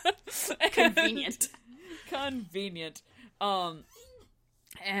 Convenient. Convenient.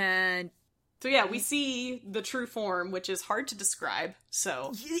 And... So yeah, we see the true form, which is hard to describe,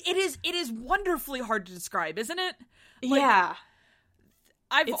 so... It is wonderfully hard to describe, isn't it? Like, yeah.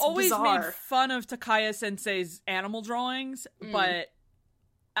 I've always made fun of Takaya Sensei's animal drawings, but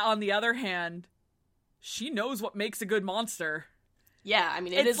on the other hand, she knows what makes a good monster. Yeah, I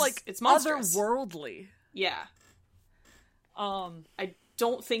mean, it's like, it's monstrous. Otherworldly. Yeah. I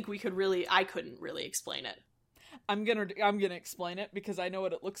don't think I couldn't really explain it. I'm gonna explain it because I know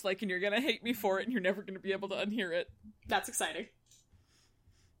what it looks like and you're gonna hate me for it and you're never gonna be able to unhear it. That's exciting.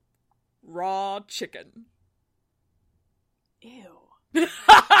 Raw chicken. Ew.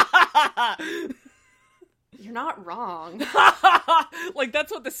 You're not wrong. Like,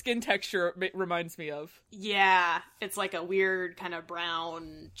 that's what the skin texture reminds me of. Yeah, it's like a weird kind of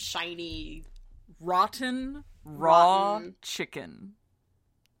brown, shiny... Rotten, raw chicken.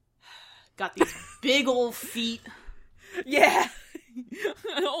 Got these big old feet. Yeah.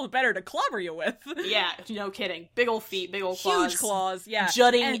 All the better to clobber you with. Yeah, no kidding. Big old feet, big old claws. Huge claws, yeah.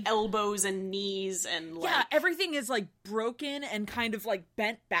 Jutting elbows and knees and like... Yeah, everything is like broken and kind of like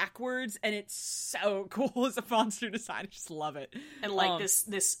bent backwards, and it's so cool as a monster design. I just love it. And like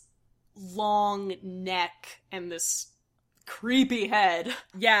this long neck and this creepy head.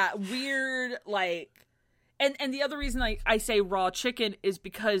 Yeah, weird, like... And the other reason I say raw chicken is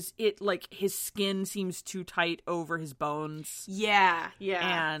because it, like, his skin seems too tight over his bones. Yeah.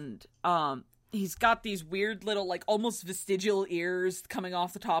 And, he's got these weird little, like, almost vestigial ears coming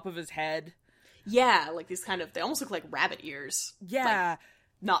off the top of his head. Yeah, like these they almost look like rabbit ears. Yeah. Like,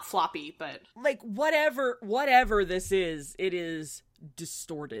 not floppy, but... Like, whatever this is, it is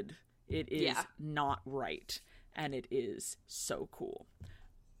distorted. It is not right. And it is so cool.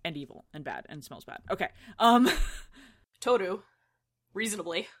 And evil, and bad, and smells bad. Okay, Toru,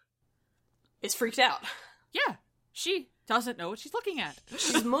 reasonably, is freaked out. Yeah, she doesn't know what she's looking at.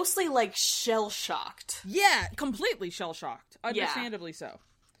 She's mostly, like, shell-shocked. Yeah, completely shell-shocked. Understandably so.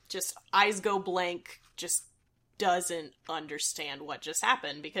 Just eyes go blank, just doesn't understand what just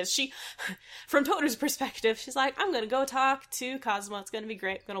happened, because she, from Toru's perspective, she's like, I'm gonna go talk to Kazuma, it's gonna be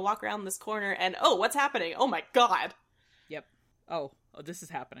great, I'm gonna walk around this corner, and oh, what's happening? Oh my god! Yep. Oh, this is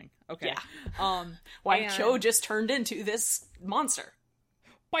happening. Okay. Yeah. Why Cho just turned into this monster.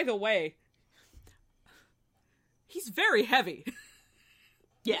 By the way, he's very heavy.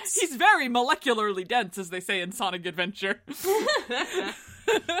 Yes. He's very molecularly dense, as they say in Sonic Adventure.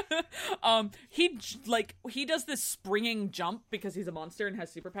 He does this springing jump because he's a monster and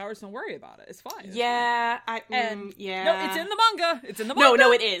has superpowers. Don't worry about it. It's fine. Yeah. No, it's in the manga.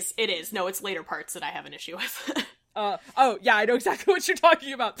 No, it is. It is. No, it's later parts that I have an issue with. Yeah, I know exactly what you're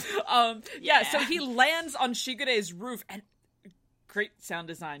talking about. Yeah, so he lands on Shigure's roof, and great sound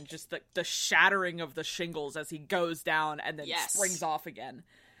design, just the shattering of the shingles as he goes down and then springs off again.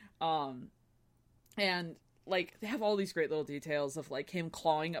 And, like, they have all these great little details of, like, him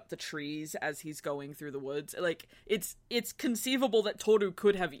clawing up the trees as he's going through the woods. Like, it's conceivable that Toru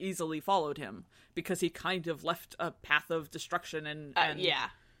could have easily followed him, because he kind of left a path of destruction and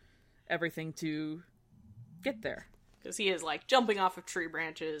yeah. everything to... get there. Because he is, like, jumping off of tree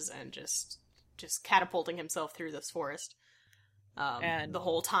branches and just catapulting himself through this forest. And the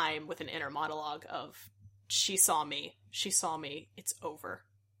whole time with an inner monologue of, she saw me, it's over.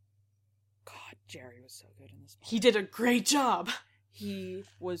 God, Jerry was so good in this part. He did a great job. He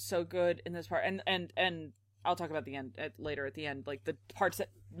was so good in this part. And I'll talk about the end later at the end, like, the parts that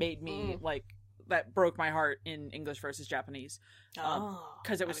made me, like, that broke my heart in English versus Japanese.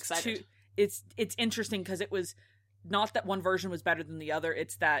 Because it was it's interesting because it was not that one version was better than the other,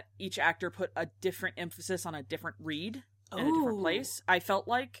 it's that each actor put a different emphasis on a different read in a different place, I felt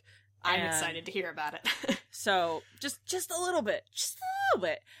like. I'm excited to hear about it. So, just a little bit.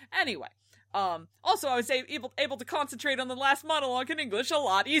 Anyway. Also, I was able to concentrate on the last monologue in English a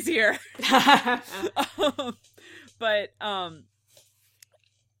lot easier. But, and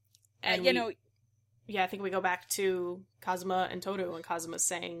you know... Yeah, I think we go back to Kazuma and Toru, and Kazuma's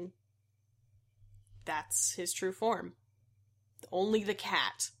saying that's his true form. Only the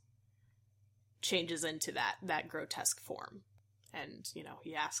cat changes into that grotesque form. And, you know,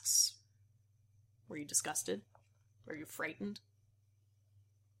 he asks, were you disgusted? Were you frightened?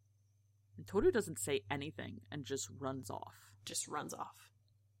 And Toru doesn't say anything and just runs off.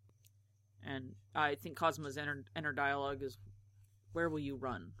 And I think Kazuma's inner dialogue is, where will you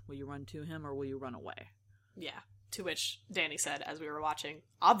run? Will you run to him or will you run away? Yeah. To which Danny said, as we were watching,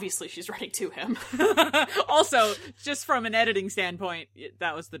 obviously she's running to him. Also, just from an editing standpoint,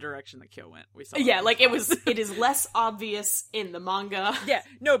 that was the direction that Kyo went. We saw. Yeah, like, it is less obvious in the manga. Yeah,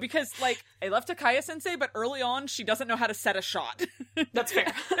 no, because, like, I left Takaya Sensei, but early on, she doesn't know how to set a shot. That's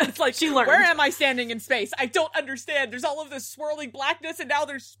fair. It's like, she learned. Where am I standing in space? I don't understand. There's all of this swirling blackness, and now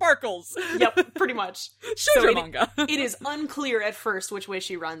there's sparkles. Yep, pretty much. Shoujo manga. It is unclear at first which way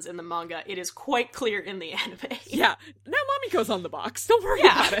she runs in the manga. It is quite clear in the anime. Yeah. Now Mamiko's on the box. Don't worry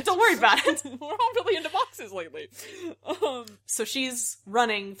about it. Don't worry about it. We're all really into boxes lately. So she's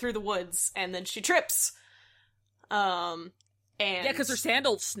running through the woods, and then she trips. And yeah, because her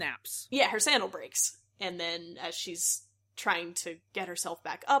sandal snaps. Yeah, her sandal breaks. And then as she's trying to get herself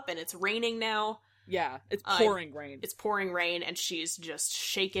back up, and it's raining now. Yeah, it's pouring rain. It's pouring rain, and she's just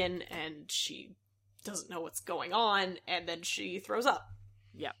shaken, and she doesn't know what's going on, and then she throws up.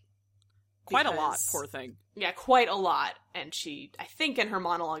 Yep. Quite a lot, poor thing. Yeah, quite a lot. And she, I think in her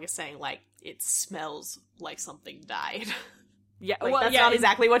monologue, is saying, like, it smells like something died. Yeah, like, well, that's not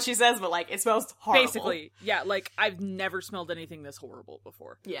exactly what she says, but, like, it smells horrible. Basically, yeah, like, I've never smelled anything this horrible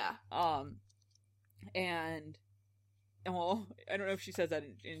before. Yeah. And, well, I don't know if she says that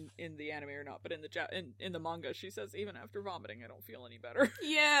in the anime or not, but in the manga, she says, even after vomiting, I don't feel any better.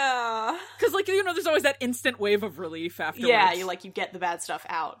 Yeah. Because, like, you know, there's always that instant wave of relief afterwards. Yeah, you get the bad stuff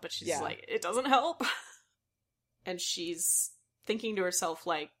out, but she's like, it doesn't help. And she's thinking to herself,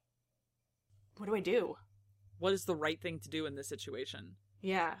 like, what do I do? What is the right thing to do in this situation?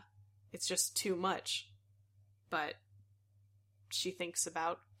 Yeah. It's just too much. But she thinks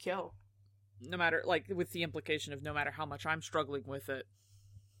about Kyo. No matter, like, with the implication of no matter how much I'm struggling with it,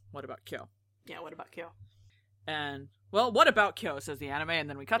 what about Kyo? Yeah, what about Kyo? And, well, what about Kyo, says the anime, and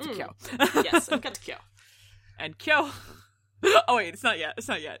then we cut to Kyo. Yes, and we cut to Kyo. And Kyo... Oh, wait, it's not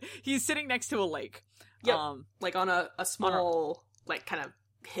yet. He's sitting next to a lake. Yep, like on a small, like, kind of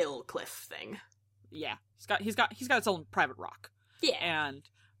hill cliff thing. Yeah, he's got its own private rock. Yeah. And...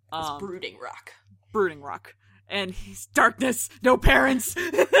 it's brooding rock. And he's darkness, no parents.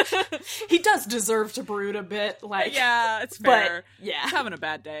 He does deserve to brood a bit, like... Yeah, it's fair. But, yeah. He's having a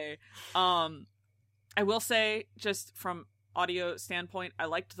bad day. I will say, just from audio standpoint, I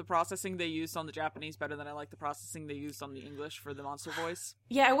liked the processing they used on the Japanese better than I liked the processing they used on the English for the monster voice.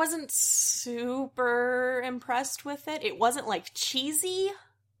 Yeah, I wasn't super impressed with it. It wasn't, like, cheesy.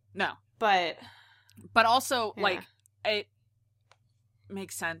 No. But also, like, it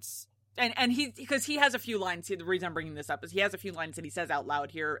makes sense. And because he has a few lines, the reason I'm bringing this up is he has a few lines that he says out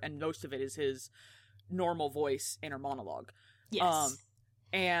loud here, and most of it is his normal voice inner monologue. Yes.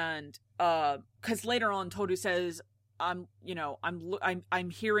 And because later on Toru says, I'm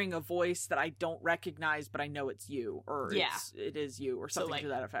hearing a voice that I don't recognize, but I know it's you, or it is you, or something to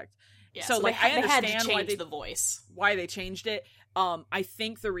that effect. Yeah, so like, I understand they had to change the voice. Why they changed it. I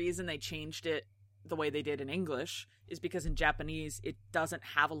think the reason they changed it the way they did in English is because in Japanese it doesn't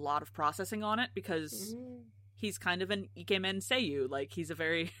have a lot of processing on it, because he's kind of an ikemen seiyu, like he's a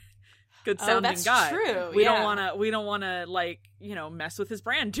very good sounding guy. True. We don't want to like, you know, mess with his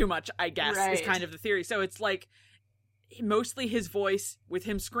brand too much, I guess, is kind of the theory. So it's like mostly his voice with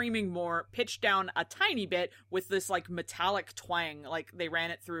him screaming more, pitched down a tiny bit with this like metallic twang, like they ran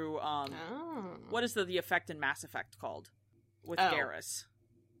it through what is the effect in Mass Effect called with Garrus?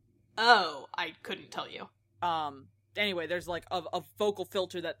 Oh, I couldn't tell you. anyway, there's like a vocal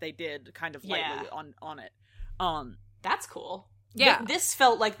filter that they did kind of lightly on it. That's cool. Yeah. This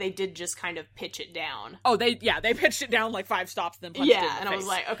felt like they did just kind of pitch it down. Oh, they pitched it down like 5 stops, then punched it in the and face. I was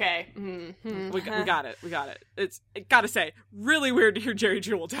like, okay. We got it. It's, gotta say, really weird to hear Jerry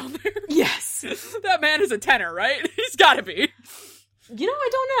Jewell down there. Yes. That man is a tenor, right? He's gotta be. You know, I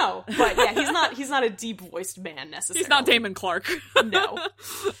don't know. But yeah, he's not a deep-voiced man, necessarily. He's not Damon Clark. No.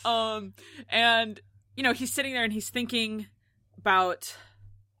 And, you know, he's sitting there and he's thinking about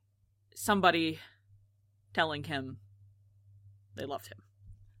somebody telling him they loved him.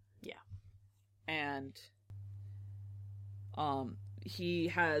 Yeah. And he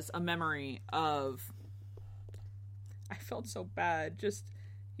has a memory of, I felt so bad, just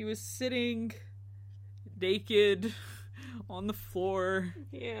he was sitting naked on the floor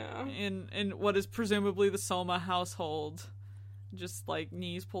in what is presumably the Soma household, just like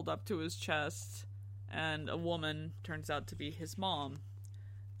knees pulled up to his chest, and a woman, turns out to be his mom,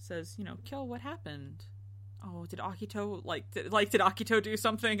 says, you know, Kyo, what happened? Oh, did Akito, did Akito do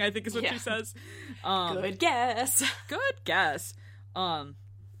something, I think is what she says. Good guess. Good guess. And,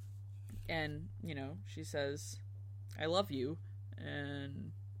 you know, she says, I love you.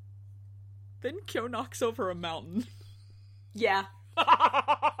 And then Kyo knocks over a mountain. Yeah.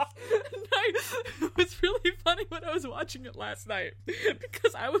 It was really funny when I was watching it last night,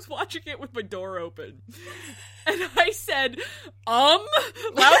 because I was watching it with my door open, and I said, loud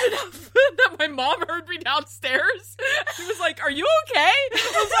enough that my mom heard me downstairs. She was like, are you okay?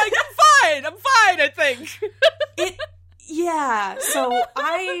 I was like, I'm fine, I think. So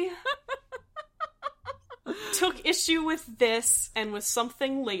I took issue with this and with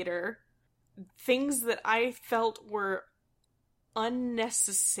something later. Things that I felt were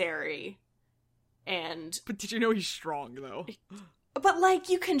unnecessary. But did you know he's strong, though? But, like,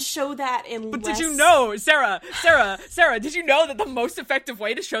 you can show that in But did you know, Sarah, did you know that the most effective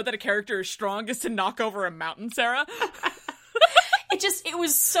way to show that a character is strong is to knock over a mountain, Sarah? It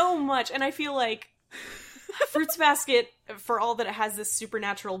was so much, and I feel like Fruits Basket, for all that it has this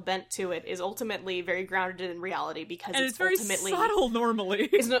supernatural bent to it, is ultimately very grounded in reality, because it's very ultimately subtle normally.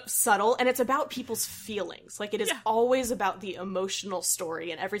 It's not subtle, and it's about people's feelings. Like, it is always about the emotional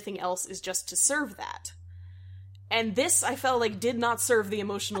story, and everything else is just to serve that. And this, I felt like, did not serve the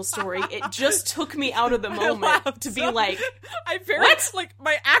emotional story. It just took me out of the moment to be like, what? Like,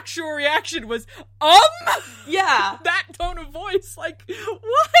 my actual reaction was, Yeah. That tone of voice, like,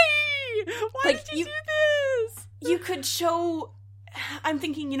 why? Why did you do this? You could show, I'm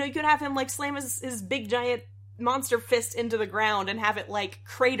thinking, you know, you could have him, like, slam his big giant monster fist into the ground and have it, like,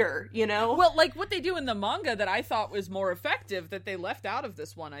 crater, you know? Well, like, what they do in the manga that I thought was more effective, that they left out of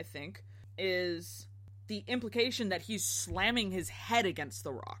this one, I think, is the implication that he's slamming his head against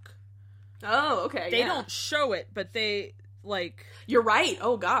the rock. Oh, okay, They don't show it, but they, like... You're right,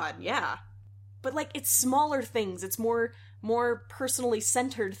 oh god, yeah. But, like, it's smaller things, it's more personally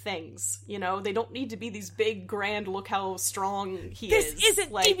centered things, you know? They don't need to be these big, grand, look how strong he is. This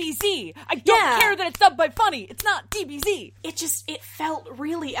isn't like, DBZ! I don't care that it's dubbed by Funny! It's not DBZ! It felt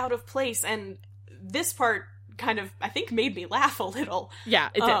really out of place, and this part kind of, I think, made me laugh a little. Yeah,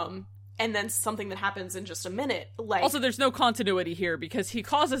 it did. And then something that happens in just a minute, like... Also, there's no continuity here, because he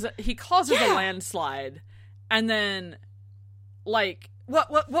causes a landslide, and then, like...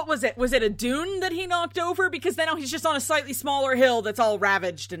 What was it? Was it a dune that he knocked over? Because then he's just on a slightly smaller hill that's all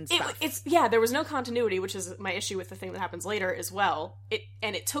ravaged and stuff. There was no continuity, which is my issue with the thing that happens later as well.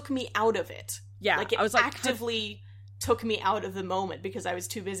 It took me out of it. Yeah, like, it actively took me out of the moment, because I was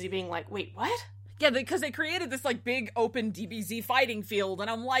too busy being like, wait, what? Yeah, because they created this, like, big open DBZ fighting field, and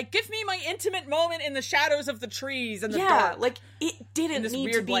I'm like, give me my intimate moment in the shadows of the trees and the dark. Like, it didn't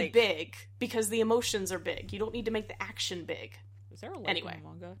need to be lake. big, because the emotions are big. You don't need to make the action big. Was there a lake in the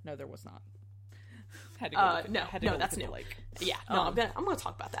manga? No, there was not. No, that's new. Lake. Yeah, no, I'm gonna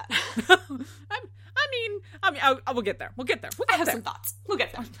talk about that. I will get there. We'll get there. I have some thoughts. We'll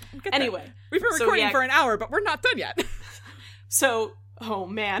get there. Anyway, we've been recording for an hour, but we're not done yet. So, oh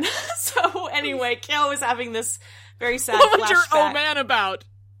man. So anyway, Kyo is having this very sad flashback. What was your oh man about?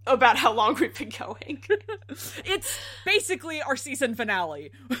 About how long we've been going. It's basically our season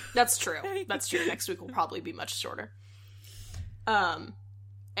finale. That's true. That's true. Next week will probably be much shorter.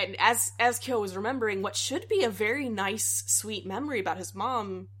 And as Kyo was remembering what should be a very nice, sweet memory about his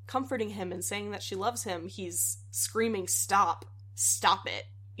mom comforting him and saying that she loves him, he's screaming, stop it,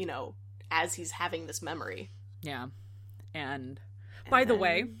 you know, as he's having this memory. Yeah. And by the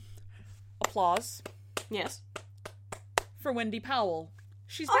way, applause. Yes. For Wendy Powell.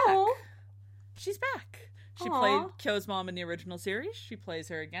 She's back. She's back. She played Kyo's mom in the original series. She plays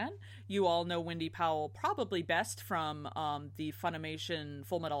her again. You all know Wendy Powell probably best from the Funimation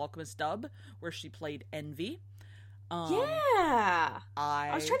Full Metal Alchemist dub, where she played Envy.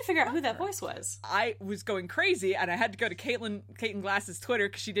 I was trying to figure out who that voice was. I was going crazy, and I had to go to Caitlin Glass's Twitter,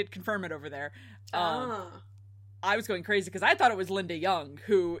 because she did confirm it over there. I was going crazy, because I thought it was Linda Young,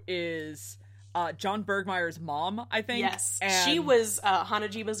 who is John Bergmeyer's mom, I think. Yes, and she was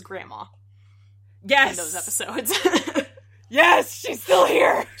Hanajima's grandma. Yes! In those episodes. Yes, she's still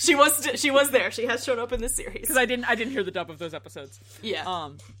here! She was there. She has shown up in this series. Because I didn't hear the dub of those episodes. Yeah.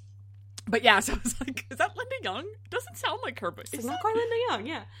 But yeah, so I was like, is that Linda Young? Doesn't sound like her, but it's not quite Linda Young,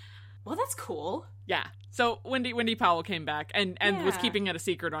 yeah. Well, that's cool. Yeah. So Wendy Powell came back and was keeping it a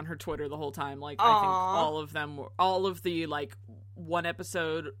secret on her Twitter the whole time. Like, I think all of the, like, one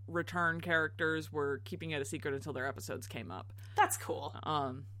episode return characters were keeping it a secret until their episodes came up. That's cool.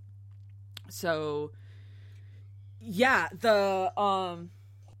 So yeah, it's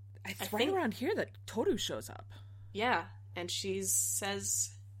right around here that Toru shows up. Yeah, and she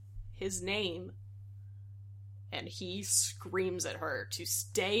says his name, and he screams at her to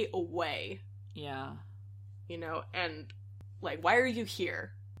stay away. Yeah. You know, and, like, why are you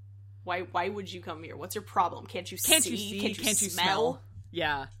here? Why would you come here? What's your problem? Can't you see? Can't you smell?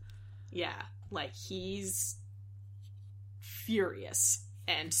 Yeah. Yeah. Like, he's furious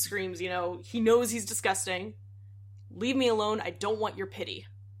and screams, you know, he knows he's disgusting. Leave me alone. I don't want your pity.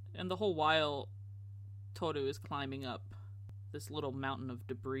 And the whole while, Toru is climbing up this little mountain of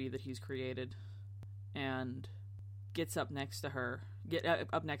debris that he's created and gets up next to him,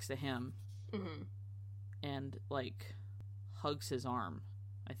 mm-hmm. and, like, hugs his arm,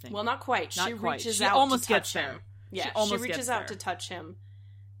 I think. Well, not quite. She reaches out to touch him. Yeah, she reaches out to touch him,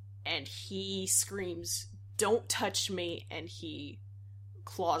 and he screams, "Don't touch me," and he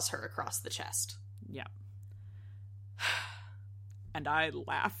claws her across the chest. Yeah. And I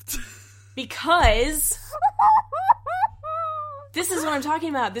laughed. Because this is what I'm talking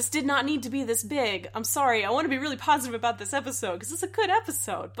about. This did not need to be this big. I'm sorry. I want to be really positive about this episode, because it's a good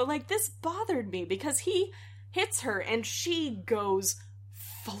episode. But, like, this bothered me, because he hits her, and she goes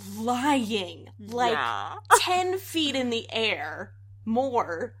flying. Like, 10 feet in the air,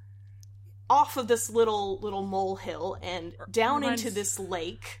 more, off of this little molehill, and down into this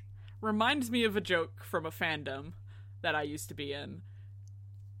lake. Reminds me of a joke from a fandom that I used to be in.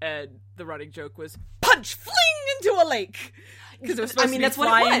 And the running joke was, punch fling into a lake! Because it was supposed to be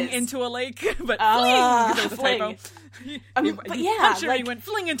flying into a lake, but fling! Because it was a typo. Punched her and he went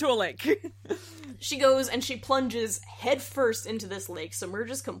fling into a lake. She goes and she plunges headfirst into this lake,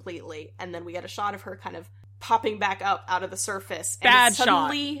 submerges completely, and then we get a shot of her kind of popping back up out of the surface. And it's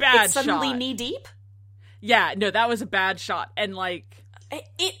suddenly knee deep? Yeah, no, that was a bad shot. And, like,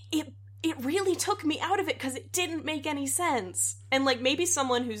 It really took me out of it, because it didn't make any sense. And, like, maybe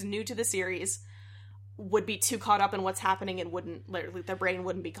someone who's new to the series would be too caught up in what's happening and their brain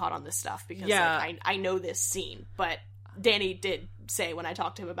wouldn't be caught on this stuff, because like, I know this scene. But Danny did say, when I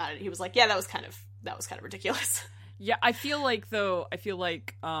talked to him about it, he was like, yeah, that was kind of ridiculous. Yeah, I feel like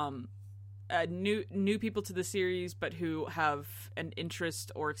new people to the series, but who have an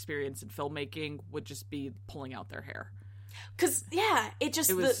interest or experience in filmmaking, would just be pulling out their hair. Because, yeah, it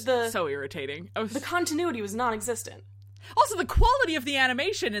was so irritating. The continuity was non-existent. Also, the quality of the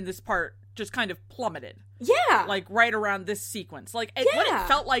animation in this part just kind of plummeted. Yeah. Like, right around this sequence. Like, what it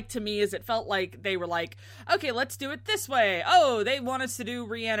felt like to me is it felt like they were like, okay, let's do it this way. Oh, they want us to do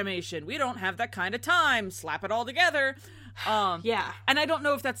reanimation. We don't have that kind of time. Slap it all together. Yeah. And I don't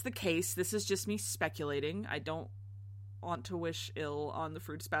know if that's the case. This is just me speculating. I don't want to wish ill on the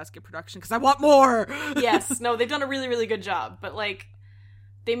Fruits Basket production, because I want more! Yes, no, they've done a really, really good job, but, like,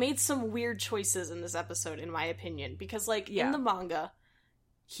 they made some weird choices in this episode, in my opinion, because, like, in the manga,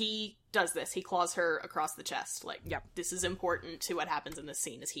 he does this. He claws her across the chest. Like, this is important to what happens in this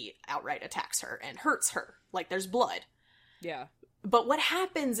scene, is he outright attacks her and hurts her. Like, there's blood. Yeah. But what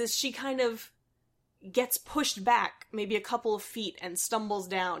happens is she kind of gets pushed back maybe a couple of feet and stumbles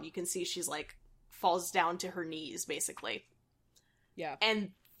down. You can see she's, like, falls down to her knees, basically. Yeah.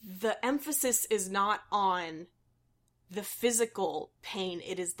 And the emphasis is not on the physical pain,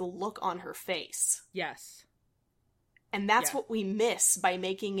 it is the look on her face. Yes. And that's what we miss by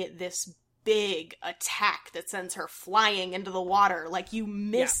making it this big attack that sends her flying into the water. Like, you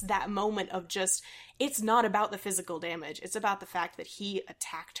miss that moment of just, it's not about the physical damage, it's about the fact that he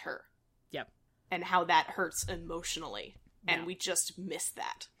attacked her. Yep. And how that hurts emotionally. And we just miss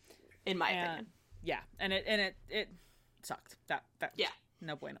that, in my opinion. Yeah, and it sucked. That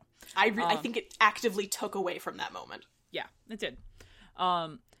no bueno. I think it actively took away from that moment. Yeah, it did.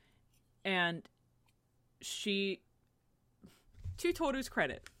 And to Toru's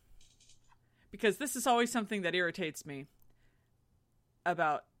credit, because this is always something that irritates me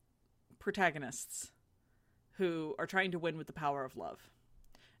about protagonists who are trying to win with the power of love,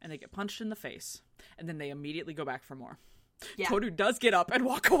 and they get punched in the face, and then they immediately go back for more. Yeah. Toru does get up and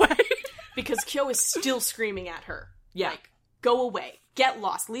walk away. Because Kyo is still screaming at her. Yeah. Like, go away. Get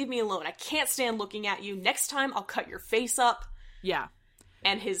lost. Leave me alone. I can't stand looking at you. Next time, I'll cut your face up. Yeah.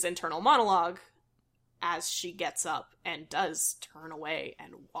 And his internal monologue, as she gets up and does turn away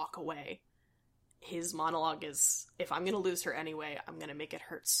and walk away, his monologue is, if I'm going to lose her anyway, I'm going to make it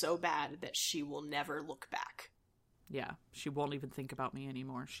hurt so bad that she will never look back. Yeah, she won't even think about me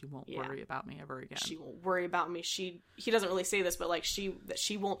anymore. She won't worry about me ever again. She won't worry about me. He doesn't really say this, but like she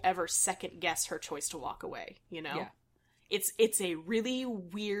won't ever second guess her choice to walk away, you know? Yeah. It's a really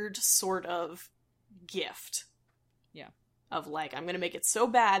weird sort of gift. Yeah. Of like, I'm going to make it so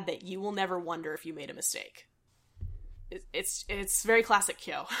bad that you will never wonder if you made a mistake. It's very classic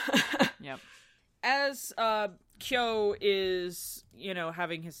Kyo. Yep. As Kyo is,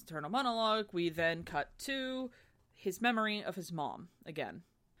 having his internal monologue, we then cut to his memory of his mom again,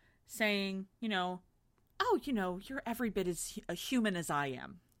 saying, you're every bit as a human as I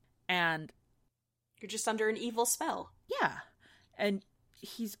am. And you're just under an evil spell. Yeah. And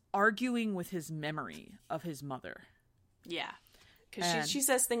he's arguing with his memory of his mother. Yeah. Because she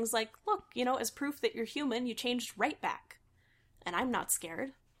says things like, look, as proof that you're human, you changed right back. And I'm not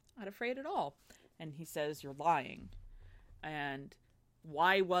scared. Not afraid at all. And he says, you're lying. And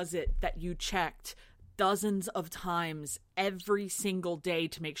why was it that you checked dozens of times every single day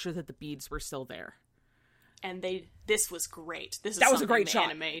to make sure that the beads were still there? And this was great. That was a great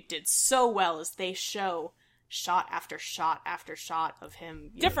shot. Anime did so well as they show shot after shot after shot of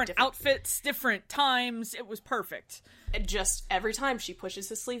him. Different outfits, different times. It was perfect. And just every time she pushes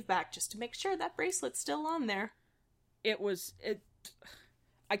his sleeve back just to make sure that bracelet's still on there.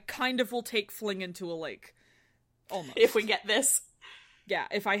 I kind of will take Fling into a lake. Almost. If we get this. Yeah,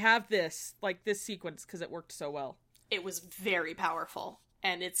 if I have this sequence, because it worked so well. It was very powerful.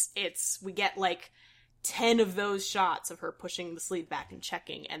 And we get 10 of those shots of her pushing the sleeve back and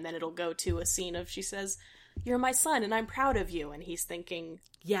checking, and then it'll go to a scene of she says, you're my son and I'm proud of you. And he's thinking,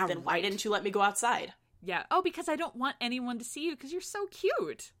 yeah, then why didn't you let me go outside? Yeah. Oh, because I don't want anyone to see you because you're so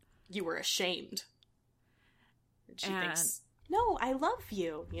cute. You were ashamed. And she thinks, no, I love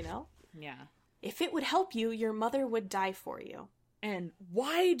you, Yeah. If it would help you, your mother would die for you. And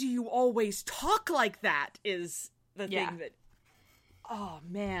why do you always talk like that is the thing that... Oh,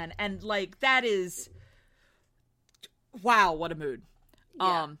 man. And, that is... Wow, what a mood.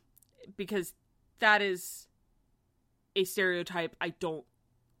 Yeah. Because that is a stereotype I don't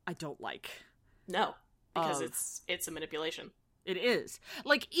like. No, because it's a manipulation. It is.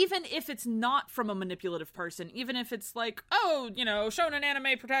 Even if it's not from a manipulative person, even if it's shonen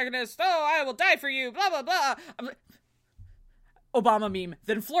anime protagonist, oh, I will die for you, blah, blah, blah. I'm like, Obama meme,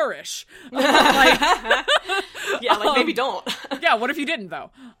 then flourish. Yeah, maybe don't. Yeah, what if you didn't,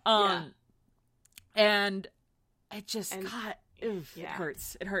 though? And it just, God, oof, it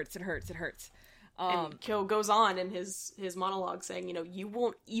hurts. It hurts. And Kyo goes on in his monologue saying, you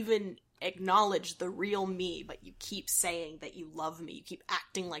won't even acknowledge the real me, but you keep saying that you love me. You keep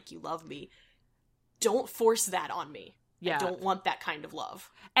acting like you love me. Don't force that on me. Yeah. I don't want that kind of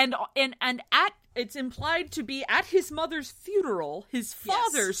love. And it's implied to be at his mother's funeral, his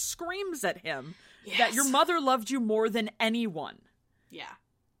father screams at him that your mother loved you more than anyone. Yeah.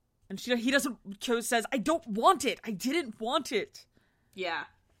 And Kyo says, I don't want it. I didn't want it. Yeah.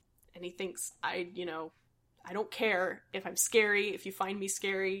 And he thinks, I don't care if I'm scary, if you find me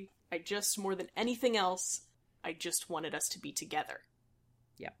scary. I just, more than anything else, I just wanted us to be together.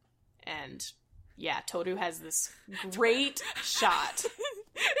 Yep. And, Toru has this great shot.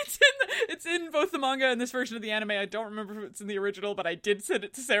 It's in both the manga and this version of the anime. I don't remember if it's in the original, but I did send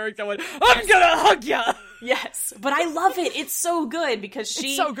it to Sarah going, I'm gonna hug ya! Yes. But I love it. It's so good because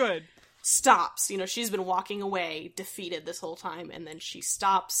it's so good. Stops. She's been walking away defeated this whole time, and then she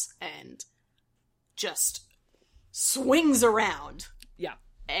stops and just swings around. Yeah.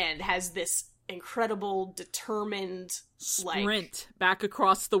 And has this incredible, determined sprint back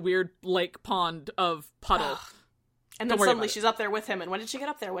across the weird lake pond of puddle. And then suddenly she's up there with him, and when did she get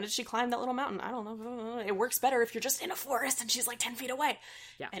up there? When did she climb that little mountain? I don't know. It works better if you're just in a forest and she's 10 feet away.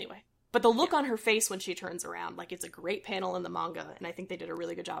 Yeah. Anyway. But the look on her face when she turns around, it's a great panel in the manga, and I think they did a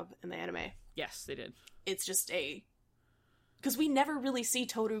really good job in the anime. Yes, they did. It's just because we never really see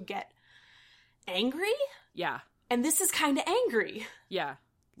Toru get angry. Yeah. And this is kind of angry. Yeah.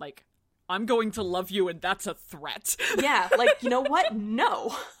 I'm going to love you, and that's a threat. Yeah, you know what?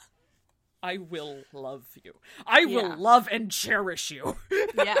 No. I will love you. I will love and cherish you.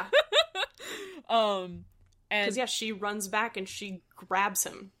 Yeah. And because she runs back and she grabs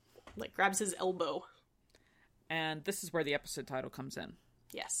him, like grabs his elbow. And this is where the episode title comes in.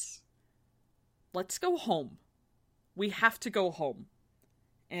 Yes. Let's go home. We have to go home.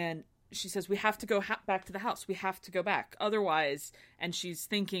 And she says, we have to go back to the house. We have to go back. Otherwise, and she's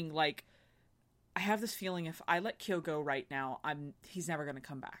thinking, like, I have this feeling if I let Kyo go right now, he's never going to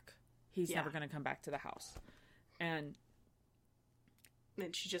come back. He's never going to come back to the house. And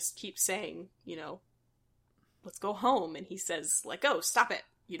she just keeps saying, let's go home. And he says, let go, stop it.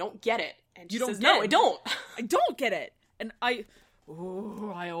 You don't get it. And she says, no, I don't. I don't get it. And I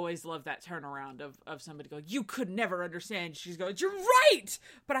always love that turnaround of somebody going, you could never understand. She's going, you're right,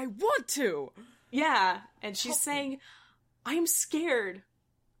 but I want to. Yeah. And she's saying, I'm scared.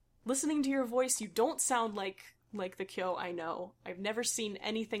 Listening to your voice, you don't sound like the Kyo I know. I've never seen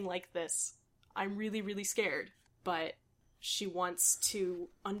anything like this. I'm really, really scared. But she wants to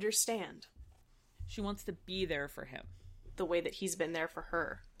understand. She wants to be there for him. The way that he's been there for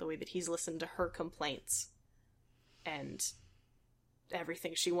her. The way that he's listened to her complaints. And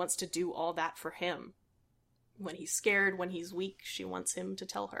everything. She wants to do all that for him. When he's scared, when he's weak, she wants him to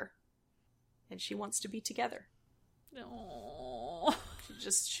tell her. And she wants to be together. No.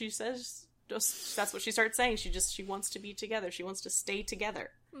 She says, that's what she starts saying. She wants to be together. She wants to stay together.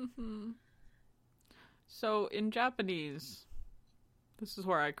 Mm-hmm. So in Japanese, this is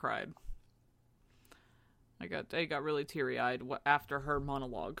where I cried. I got really teary-eyed after her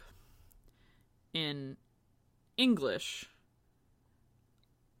monologue. In English,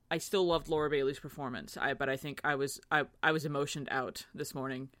 I still loved Laura Bailey's performance. But I think I was emotioned out this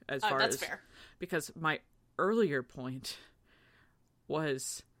morning as far that's as fair. Because my earlier point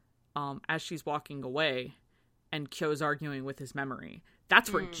was as she's walking away and Kyo's arguing with his memory.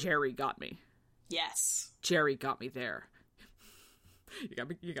 That's where Jerry got me. Yes. Jerry got me there. You got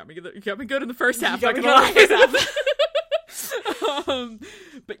me good in the first half. You got me good in the first half.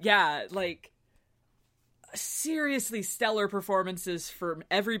 But yeah, like seriously stellar performances from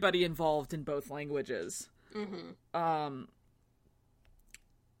everybody involved in both languages. Mm-hmm.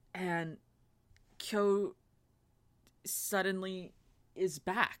 And Kyo suddenly is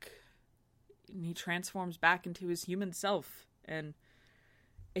back. And he transforms back into his human self. And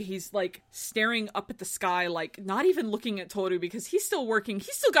he's like staring up at the sky, like not even looking at Toru because he's still working.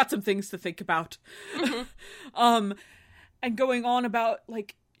 He's still got some things to think about. Mm-hmm. And going on about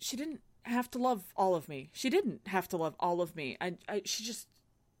like, she didn't have to love all of me. She didn't have to love all of me. She just,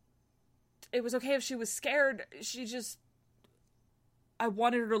 it was okay if she was scared. I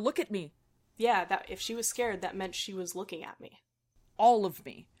wanted her to look at me. Yeah, that if she was scared, that meant she was looking at me. All of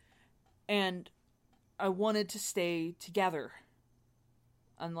me. And I wanted to stay together.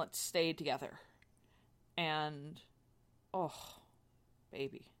 And let's stay together. And, oh,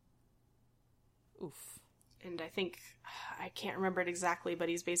 baby. Oof. And I think, I can't remember it exactly, but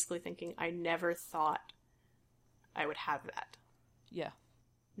he's basically thinking, I never thought I would have that. Yeah.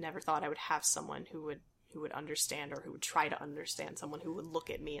 Never thought I would have someone who would understand, or who would try to understand, someone who would look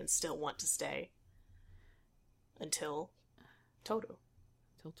at me and still want to stay. Until Toru.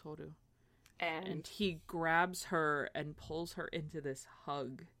 And he grabs her and pulls her into this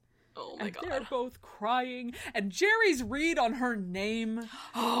hug. Oh my God. They're both crying. And Jerry's read on her name.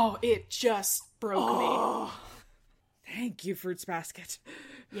 Oh, it just broke me. Thank you, Fruits Basket.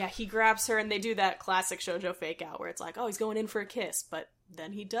 Yeah, he grabs her and they do that classic shoujo fake out where it's like, oh, he's going in for a kiss, but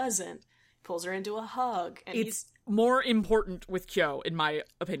then he doesn't. Pulls her into a hug. And it's more important with Kyo, in my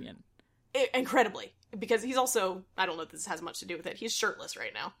opinion. Incredibly. Because he's also, I don't know if this has much to do with it, he's shirtless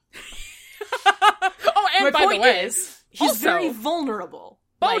right now. Oh, and by the way, he's also very vulnerable.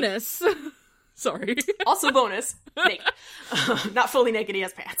 Bonus. Like, sorry. Also bonus. Naked. Not fully naked, he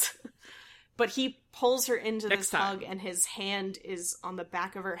has pants. But he pulls her into this hug and his hand is on the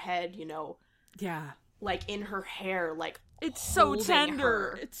back of her head, Yeah. Like in her hair, like it's so tender.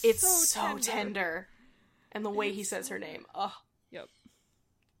 Her. It's so tender. And the way he says her name. Oh. Yep.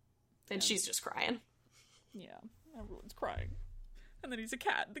 And she's just crying. Yeah. Everyone's crying. And then he's a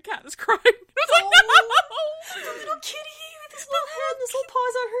cat. The cat is crying. I was like, no! The little kitty with his little head and his little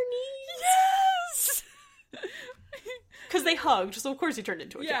paws on her knees. Yes! Because they hugged, so of course he turned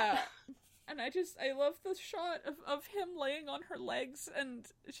into a cat. And I love the shot of him laying on her legs and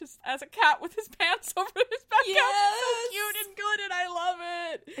just as a cat with his pants over his back. Yes! It's so cute and good and I love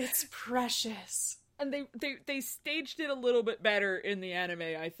it. It's precious. And they staged it a little bit better in the anime,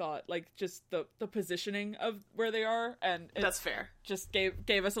 I thought. Like, just the positioning of where they are. And that's fair. Just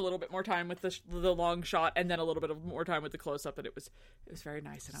gave us a little bit more time with the long shot, and then a little bit of more time with the close-up, and it was very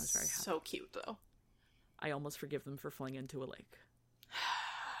nice, and I was very happy. So cute, though. I almost forgive them for fling into a lake.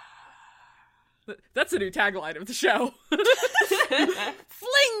 That's a new tagline of the show.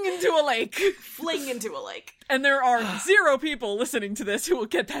 Fling into a lake. Fling into a lake. And there are 0 people listening to this who will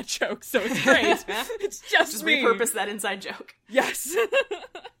get that joke, so it's great. It's just me. Repurpose that inside joke. Yes.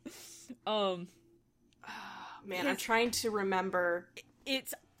 Man, I'm trying to remember.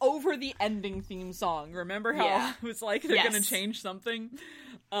 It's over the ending theme song. Remember how it was like they're going to change something?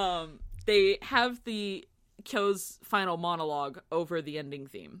 They have the Kyo's final monologue over the ending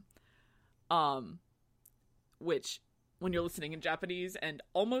theme. Which, when you're listening in Japanese and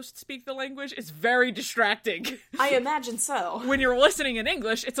almost speak the language, is very distracting. I imagine so. When you're listening in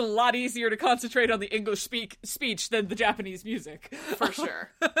English, it's a lot easier to concentrate on the English speech than the Japanese music. For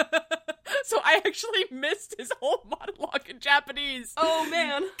sure. So I actually missed his whole monologue in Japanese. Oh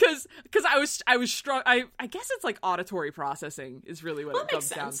man. Because I was struck. I guess it's like auditory processing is really what it comes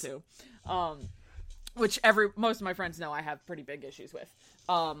down to. Which most of my friends know I have pretty big issues with.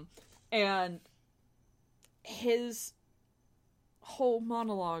 And his whole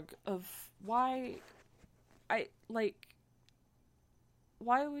monologue of why would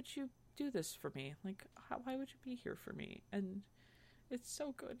you do this for me? Like, why would you be here for me? And it's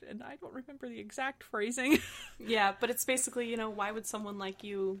so good, and I don't remember the exact phrasing. Yeah, but it's basically, why would someone like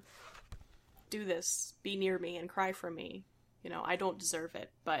you do this, be near me, and cry for me? I don't deserve it,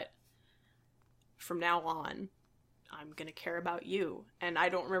 but from now on, I'm gonna care about you. And I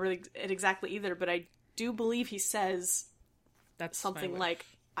don't remember it exactly either, but I do believe he says that's something like,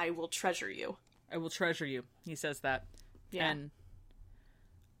 I will treasure you. I will treasure you. He says that. Yeah.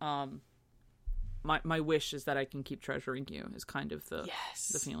 And my wish is that I can keep treasuring you is kind of the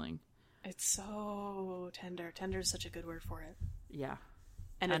feeling. It's so tender. Tender is such a good word for it. Yeah.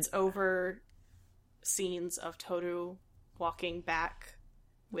 And it's over scenes of Toru walking back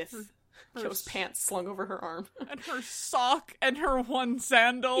with Kyo's pants slung over her arm. And her sock and her one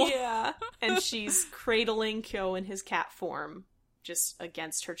sandal. Yeah. And she's cradling Kyo in his cat form, just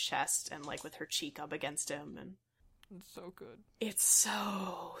against her chest and like with her cheek up against him. And it's so good. It's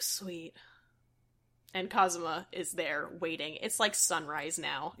so sweet. And Kazuma is there waiting. It's like sunrise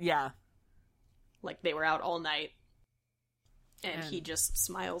now. Yeah. Like they were out all night. And he just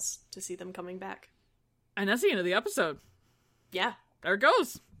smiles to see them coming back. And that's the end of the episode. Yeah. There it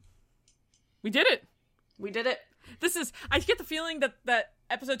goes. We did it. We did it. I get the feeling that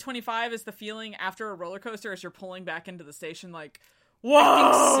episode 25 is the feeling after a roller coaster as you're pulling back into the station, like, whoa! I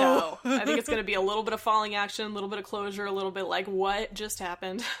think so. I think it's going to be a little bit of falling action, a little bit of closure, a little bit like, what just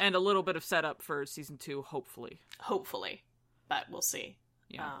happened? And a little bit of setup for season 2, hopefully. Hopefully. But we'll see.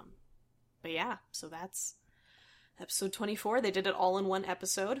 Yeah. But yeah, so that's episode 24. They did it all in one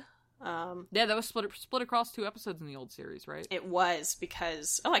episode. Yeah, that was split across 2 episodes in the old series, right? It was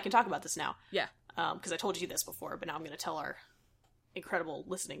because... Oh, I can talk about this now. Yeah. Because I told you this before, but now I'm going to tell our incredible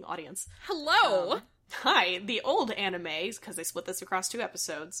listening audience. Hello! Hi. The old animes, because they split this across 2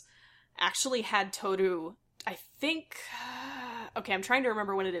 episodes, actually had Toru, I think... okay, I'm trying to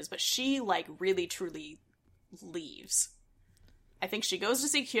remember when it is, but she, like, really, truly leaves. I think she goes to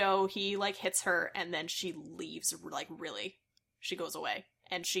see Kyo, he, like, hits her, and then she leaves, like, really. She goes away.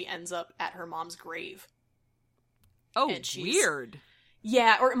 And she ends up at her mom's grave. Oh, weird.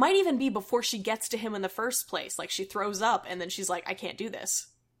 Yeah, or it might even be before she gets to him in the first place. Like, she throws up, and then she's like, I can't do this.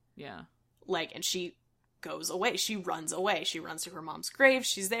 Yeah. Like, and she goes away. She runs away. She runs to her mom's grave.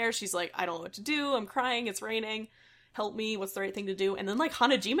 She's there. She's like, I don't know what to do. I'm crying. It's raining. Help me. What's the right thing to do? And then, like,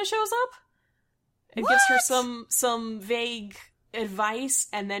 Hanajima shows up and gives her some vague advice,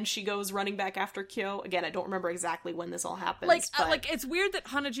 and then she goes running back after Kyo. Again, I don't remember exactly when this all happens. Like it's weird that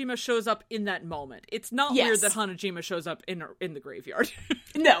Hanajima shows up in that moment. It's not weird that Hanajima shows up in the graveyard.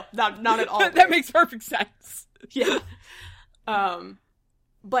 No, not at all. That makes perfect sense. Yeah.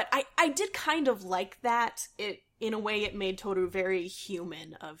 But I did kind of like that. It, in a way, it made Toru very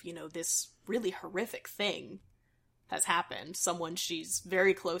human of, this really horrific thing has happened. Someone she's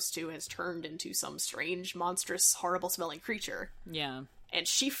very close to has turned into some strange, monstrous, horrible-smelling creature. Yeah. And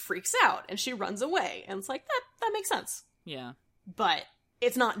she freaks out, and she runs away. And it's like, that makes sense. Yeah. But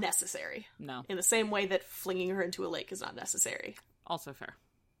it's not necessary. No. In the same way that flinging her into a lake is not necessary. Also fair.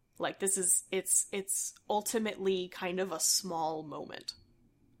 Like, this is, it's ultimately kind of a small moment.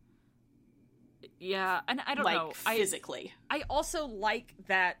 Yeah, and I don't like, know. Physically. I also like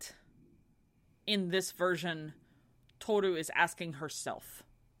that in this version... Toru is asking herself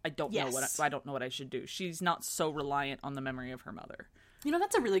I don't know what I should do. She's not so reliant on the memory of her mother.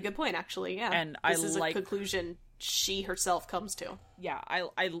 That's a really good point, actually. Yeah, and this is a conclusion she herself comes to. Yeah,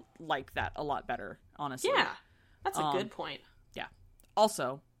 I like that a lot better, honestly. Yeah, that's a good point. Yeah.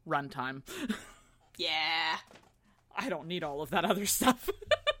 Also, runtime. Yeah. I don't need all of that other stuff.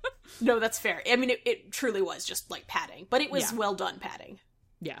 No, that's fair. I mean, it truly was just, like, padding. But it was well done padding.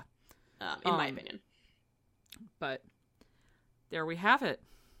 Yeah. In my opinion. But there we have it.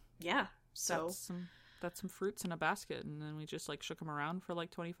 Yeah, so... That's some fruits in a basket, and then we just, like, shook them around for, like,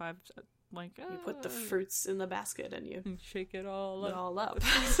 25, like... You put the fruits in the basket, and you... shake it all up.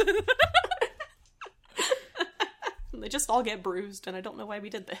 They just all get bruised, and I don't know why we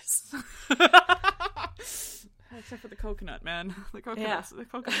did this. Except for the coconut, man. The coconut's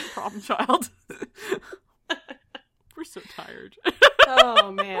problem child. We're so tired.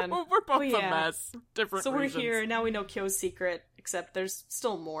 Oh, man. We're both a mess. Different reasons. We're here, now we know Kyo's secret, except there's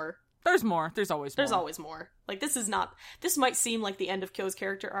still more. There's more. There's always more. There's always more. Like, this might seem like the end of Kyo's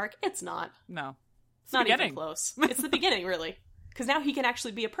character arc. It's not. No. It's not even close. It's the beginning, really. Because now he can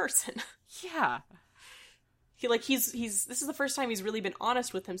actually be a person. Yeah. This is the first time he's really been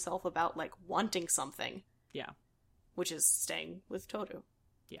honest with himself about, like, wanting something. Yeah. Which is staying with Toru.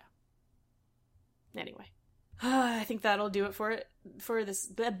 Yeah. Anyway. I think that'll do it for this.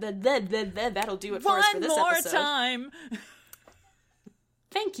 That'll do it for us for this episode. One more time!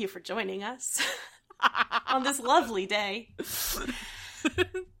 Thank you for joining us on this lovely day.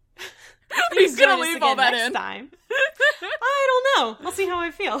 He's gonna leave all that in. Time. I don't know. I'll see how I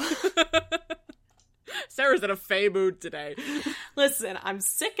feel. Sarah's in a fey mood today. Listen, I'm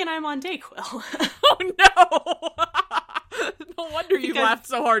sick and I'm on Dayquil. Oh no! No wonder you laughed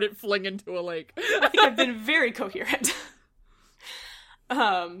so hard at Fling into a lake. I think I've been very coherent.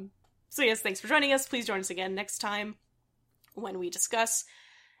 So yes, thanks for joining us. Please join us again next time when we discuss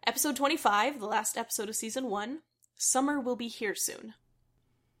episode 25, the last episode of season 1. Summer will be here soon.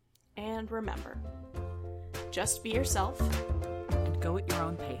 And remember, just be yourself. And go at your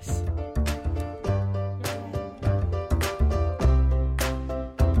own pace.